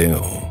whatever you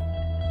do,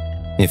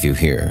 if you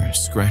hear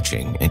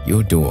scratching at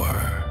your door,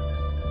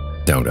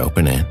 don't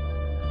open it.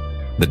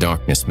 The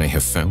darkness may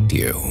have found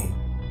you,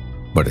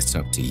 but it's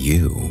up to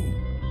you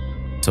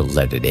to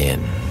let it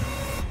in.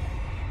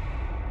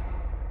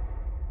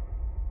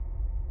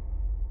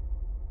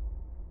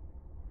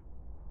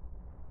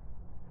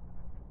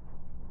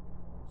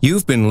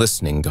 You've been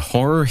listening to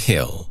Horror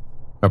Hill,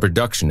 a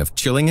production of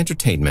Chilling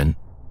Entertainment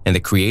and the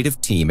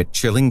creative team at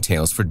Chilling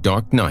Tales for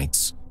Dark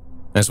Nights,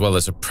 as well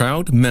as a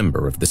proud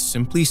member of the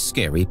Simply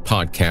Scary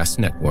Podcast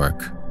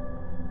Network.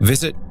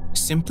 Visit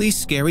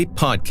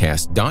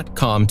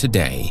simplyscarypodcast.com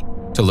today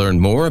to learn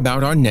more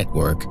about our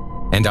network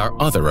and our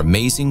other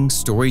amazing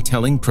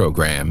storytelling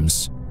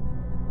programs.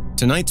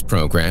 Tonight's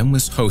program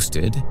was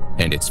hosted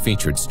and its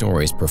featured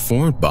stories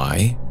performed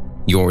by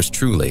yours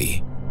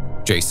truly,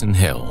 Jason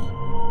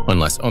Hill,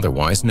 unless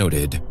otherwise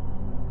noted.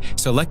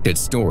 Selected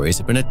stories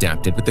have been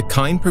adapted with the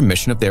kind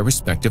permission of their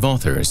respective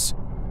authors.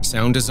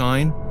 Sound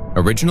design,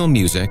 original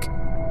music,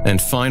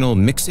 and final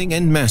mixing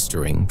and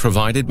mastering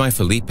provided by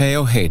Felipe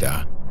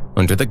Ojeda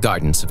under the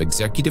guidance of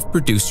executive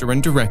producer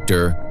and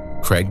director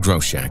Craig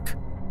Groshek.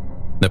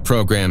 The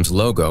program's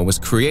logo was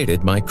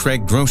created by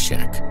Craig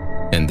Groshek,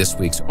 and this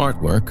week's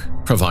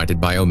artwork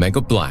provided by Omega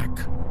Black,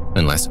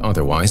 unless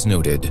otherwise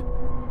noted.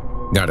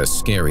 Got a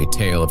scary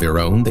tale of your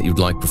own that you'd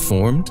like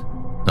performed?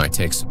 I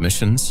take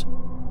submissions.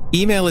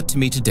 Email it to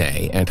me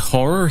today at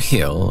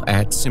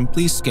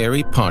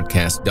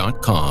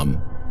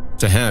horrorhill@simplyscarypodcast.com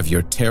to have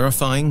your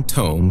terrifying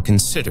tome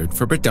considered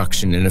for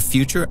production in a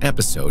future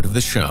episode of the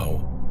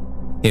show.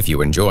 If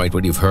you enjoyed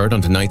what you've heard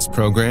on tonight's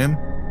program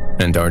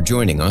and are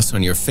joining us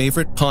on your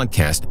favorite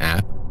podcast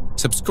app,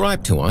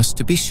 subscribe to us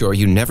to be sure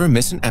you never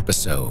miss an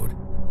episode,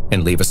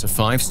 and leave us a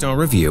 5-star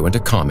review and a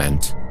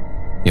comment.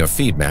 Your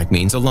feedback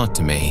means a lot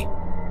to me.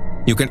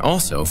 You can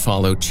also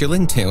follow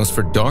Chilling Tales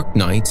for Dark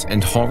Nights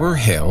and Horror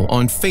Hill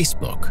on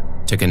Facebook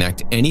to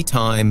connect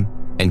anytime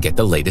and get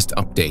the latest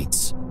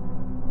updates.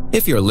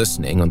 If you're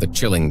listening on the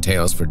Chilling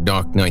Tales for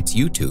Dark Nights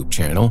YouTube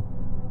channel,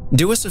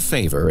 do us a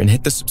favor and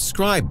hit the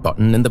subscribe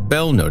button and the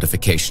bell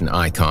notification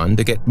icon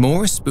to get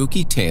more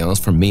spooky tales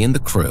from me and the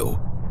crew,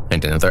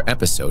 and another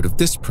episode of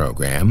this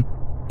program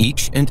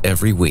each and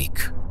every week.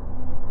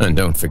 And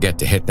don't forget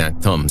to hit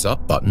that thumbs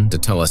up button to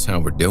tell us how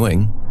we're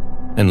doing,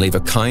 and leave a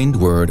kind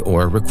word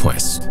or a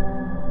request.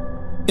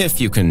 If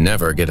you can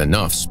never get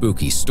enough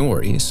spooky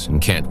stories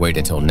and can't wait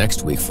until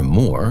next week for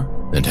more,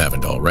 and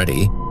haven't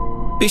already,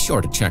 be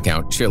sure to check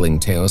out Chilling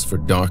Tales for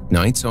Dark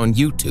Nights on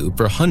YouTube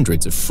for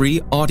hundreds of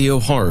free audio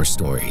horror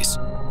stories,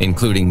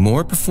 including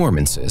more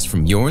performances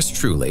from yours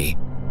truly,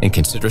 and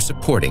consider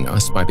supporting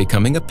us by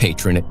becoming a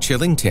patron at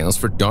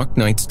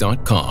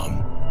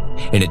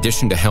chillingtalesfordarknights.com. In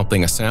addition to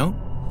helping us out,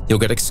 you'll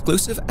get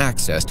exclusive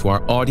access to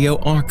our audio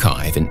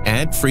archive and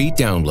ad-free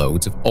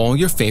downloads of all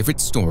your favorite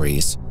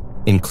stories,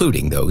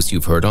 including those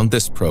you've heard on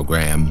this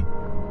program.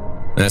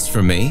 As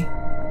for me,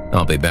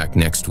 I'll be back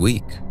next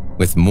week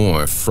with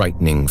more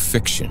frightening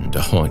fiction to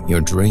haunt your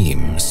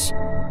dreams.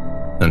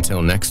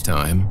 Until next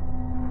time,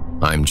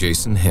 I'm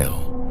Jason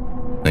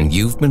Hill, and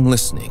you've been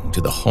listening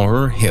to the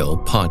Horror Hill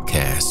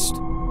Podcast.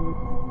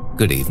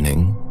 Good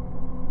evening,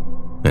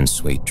 and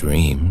sweet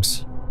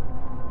dreams.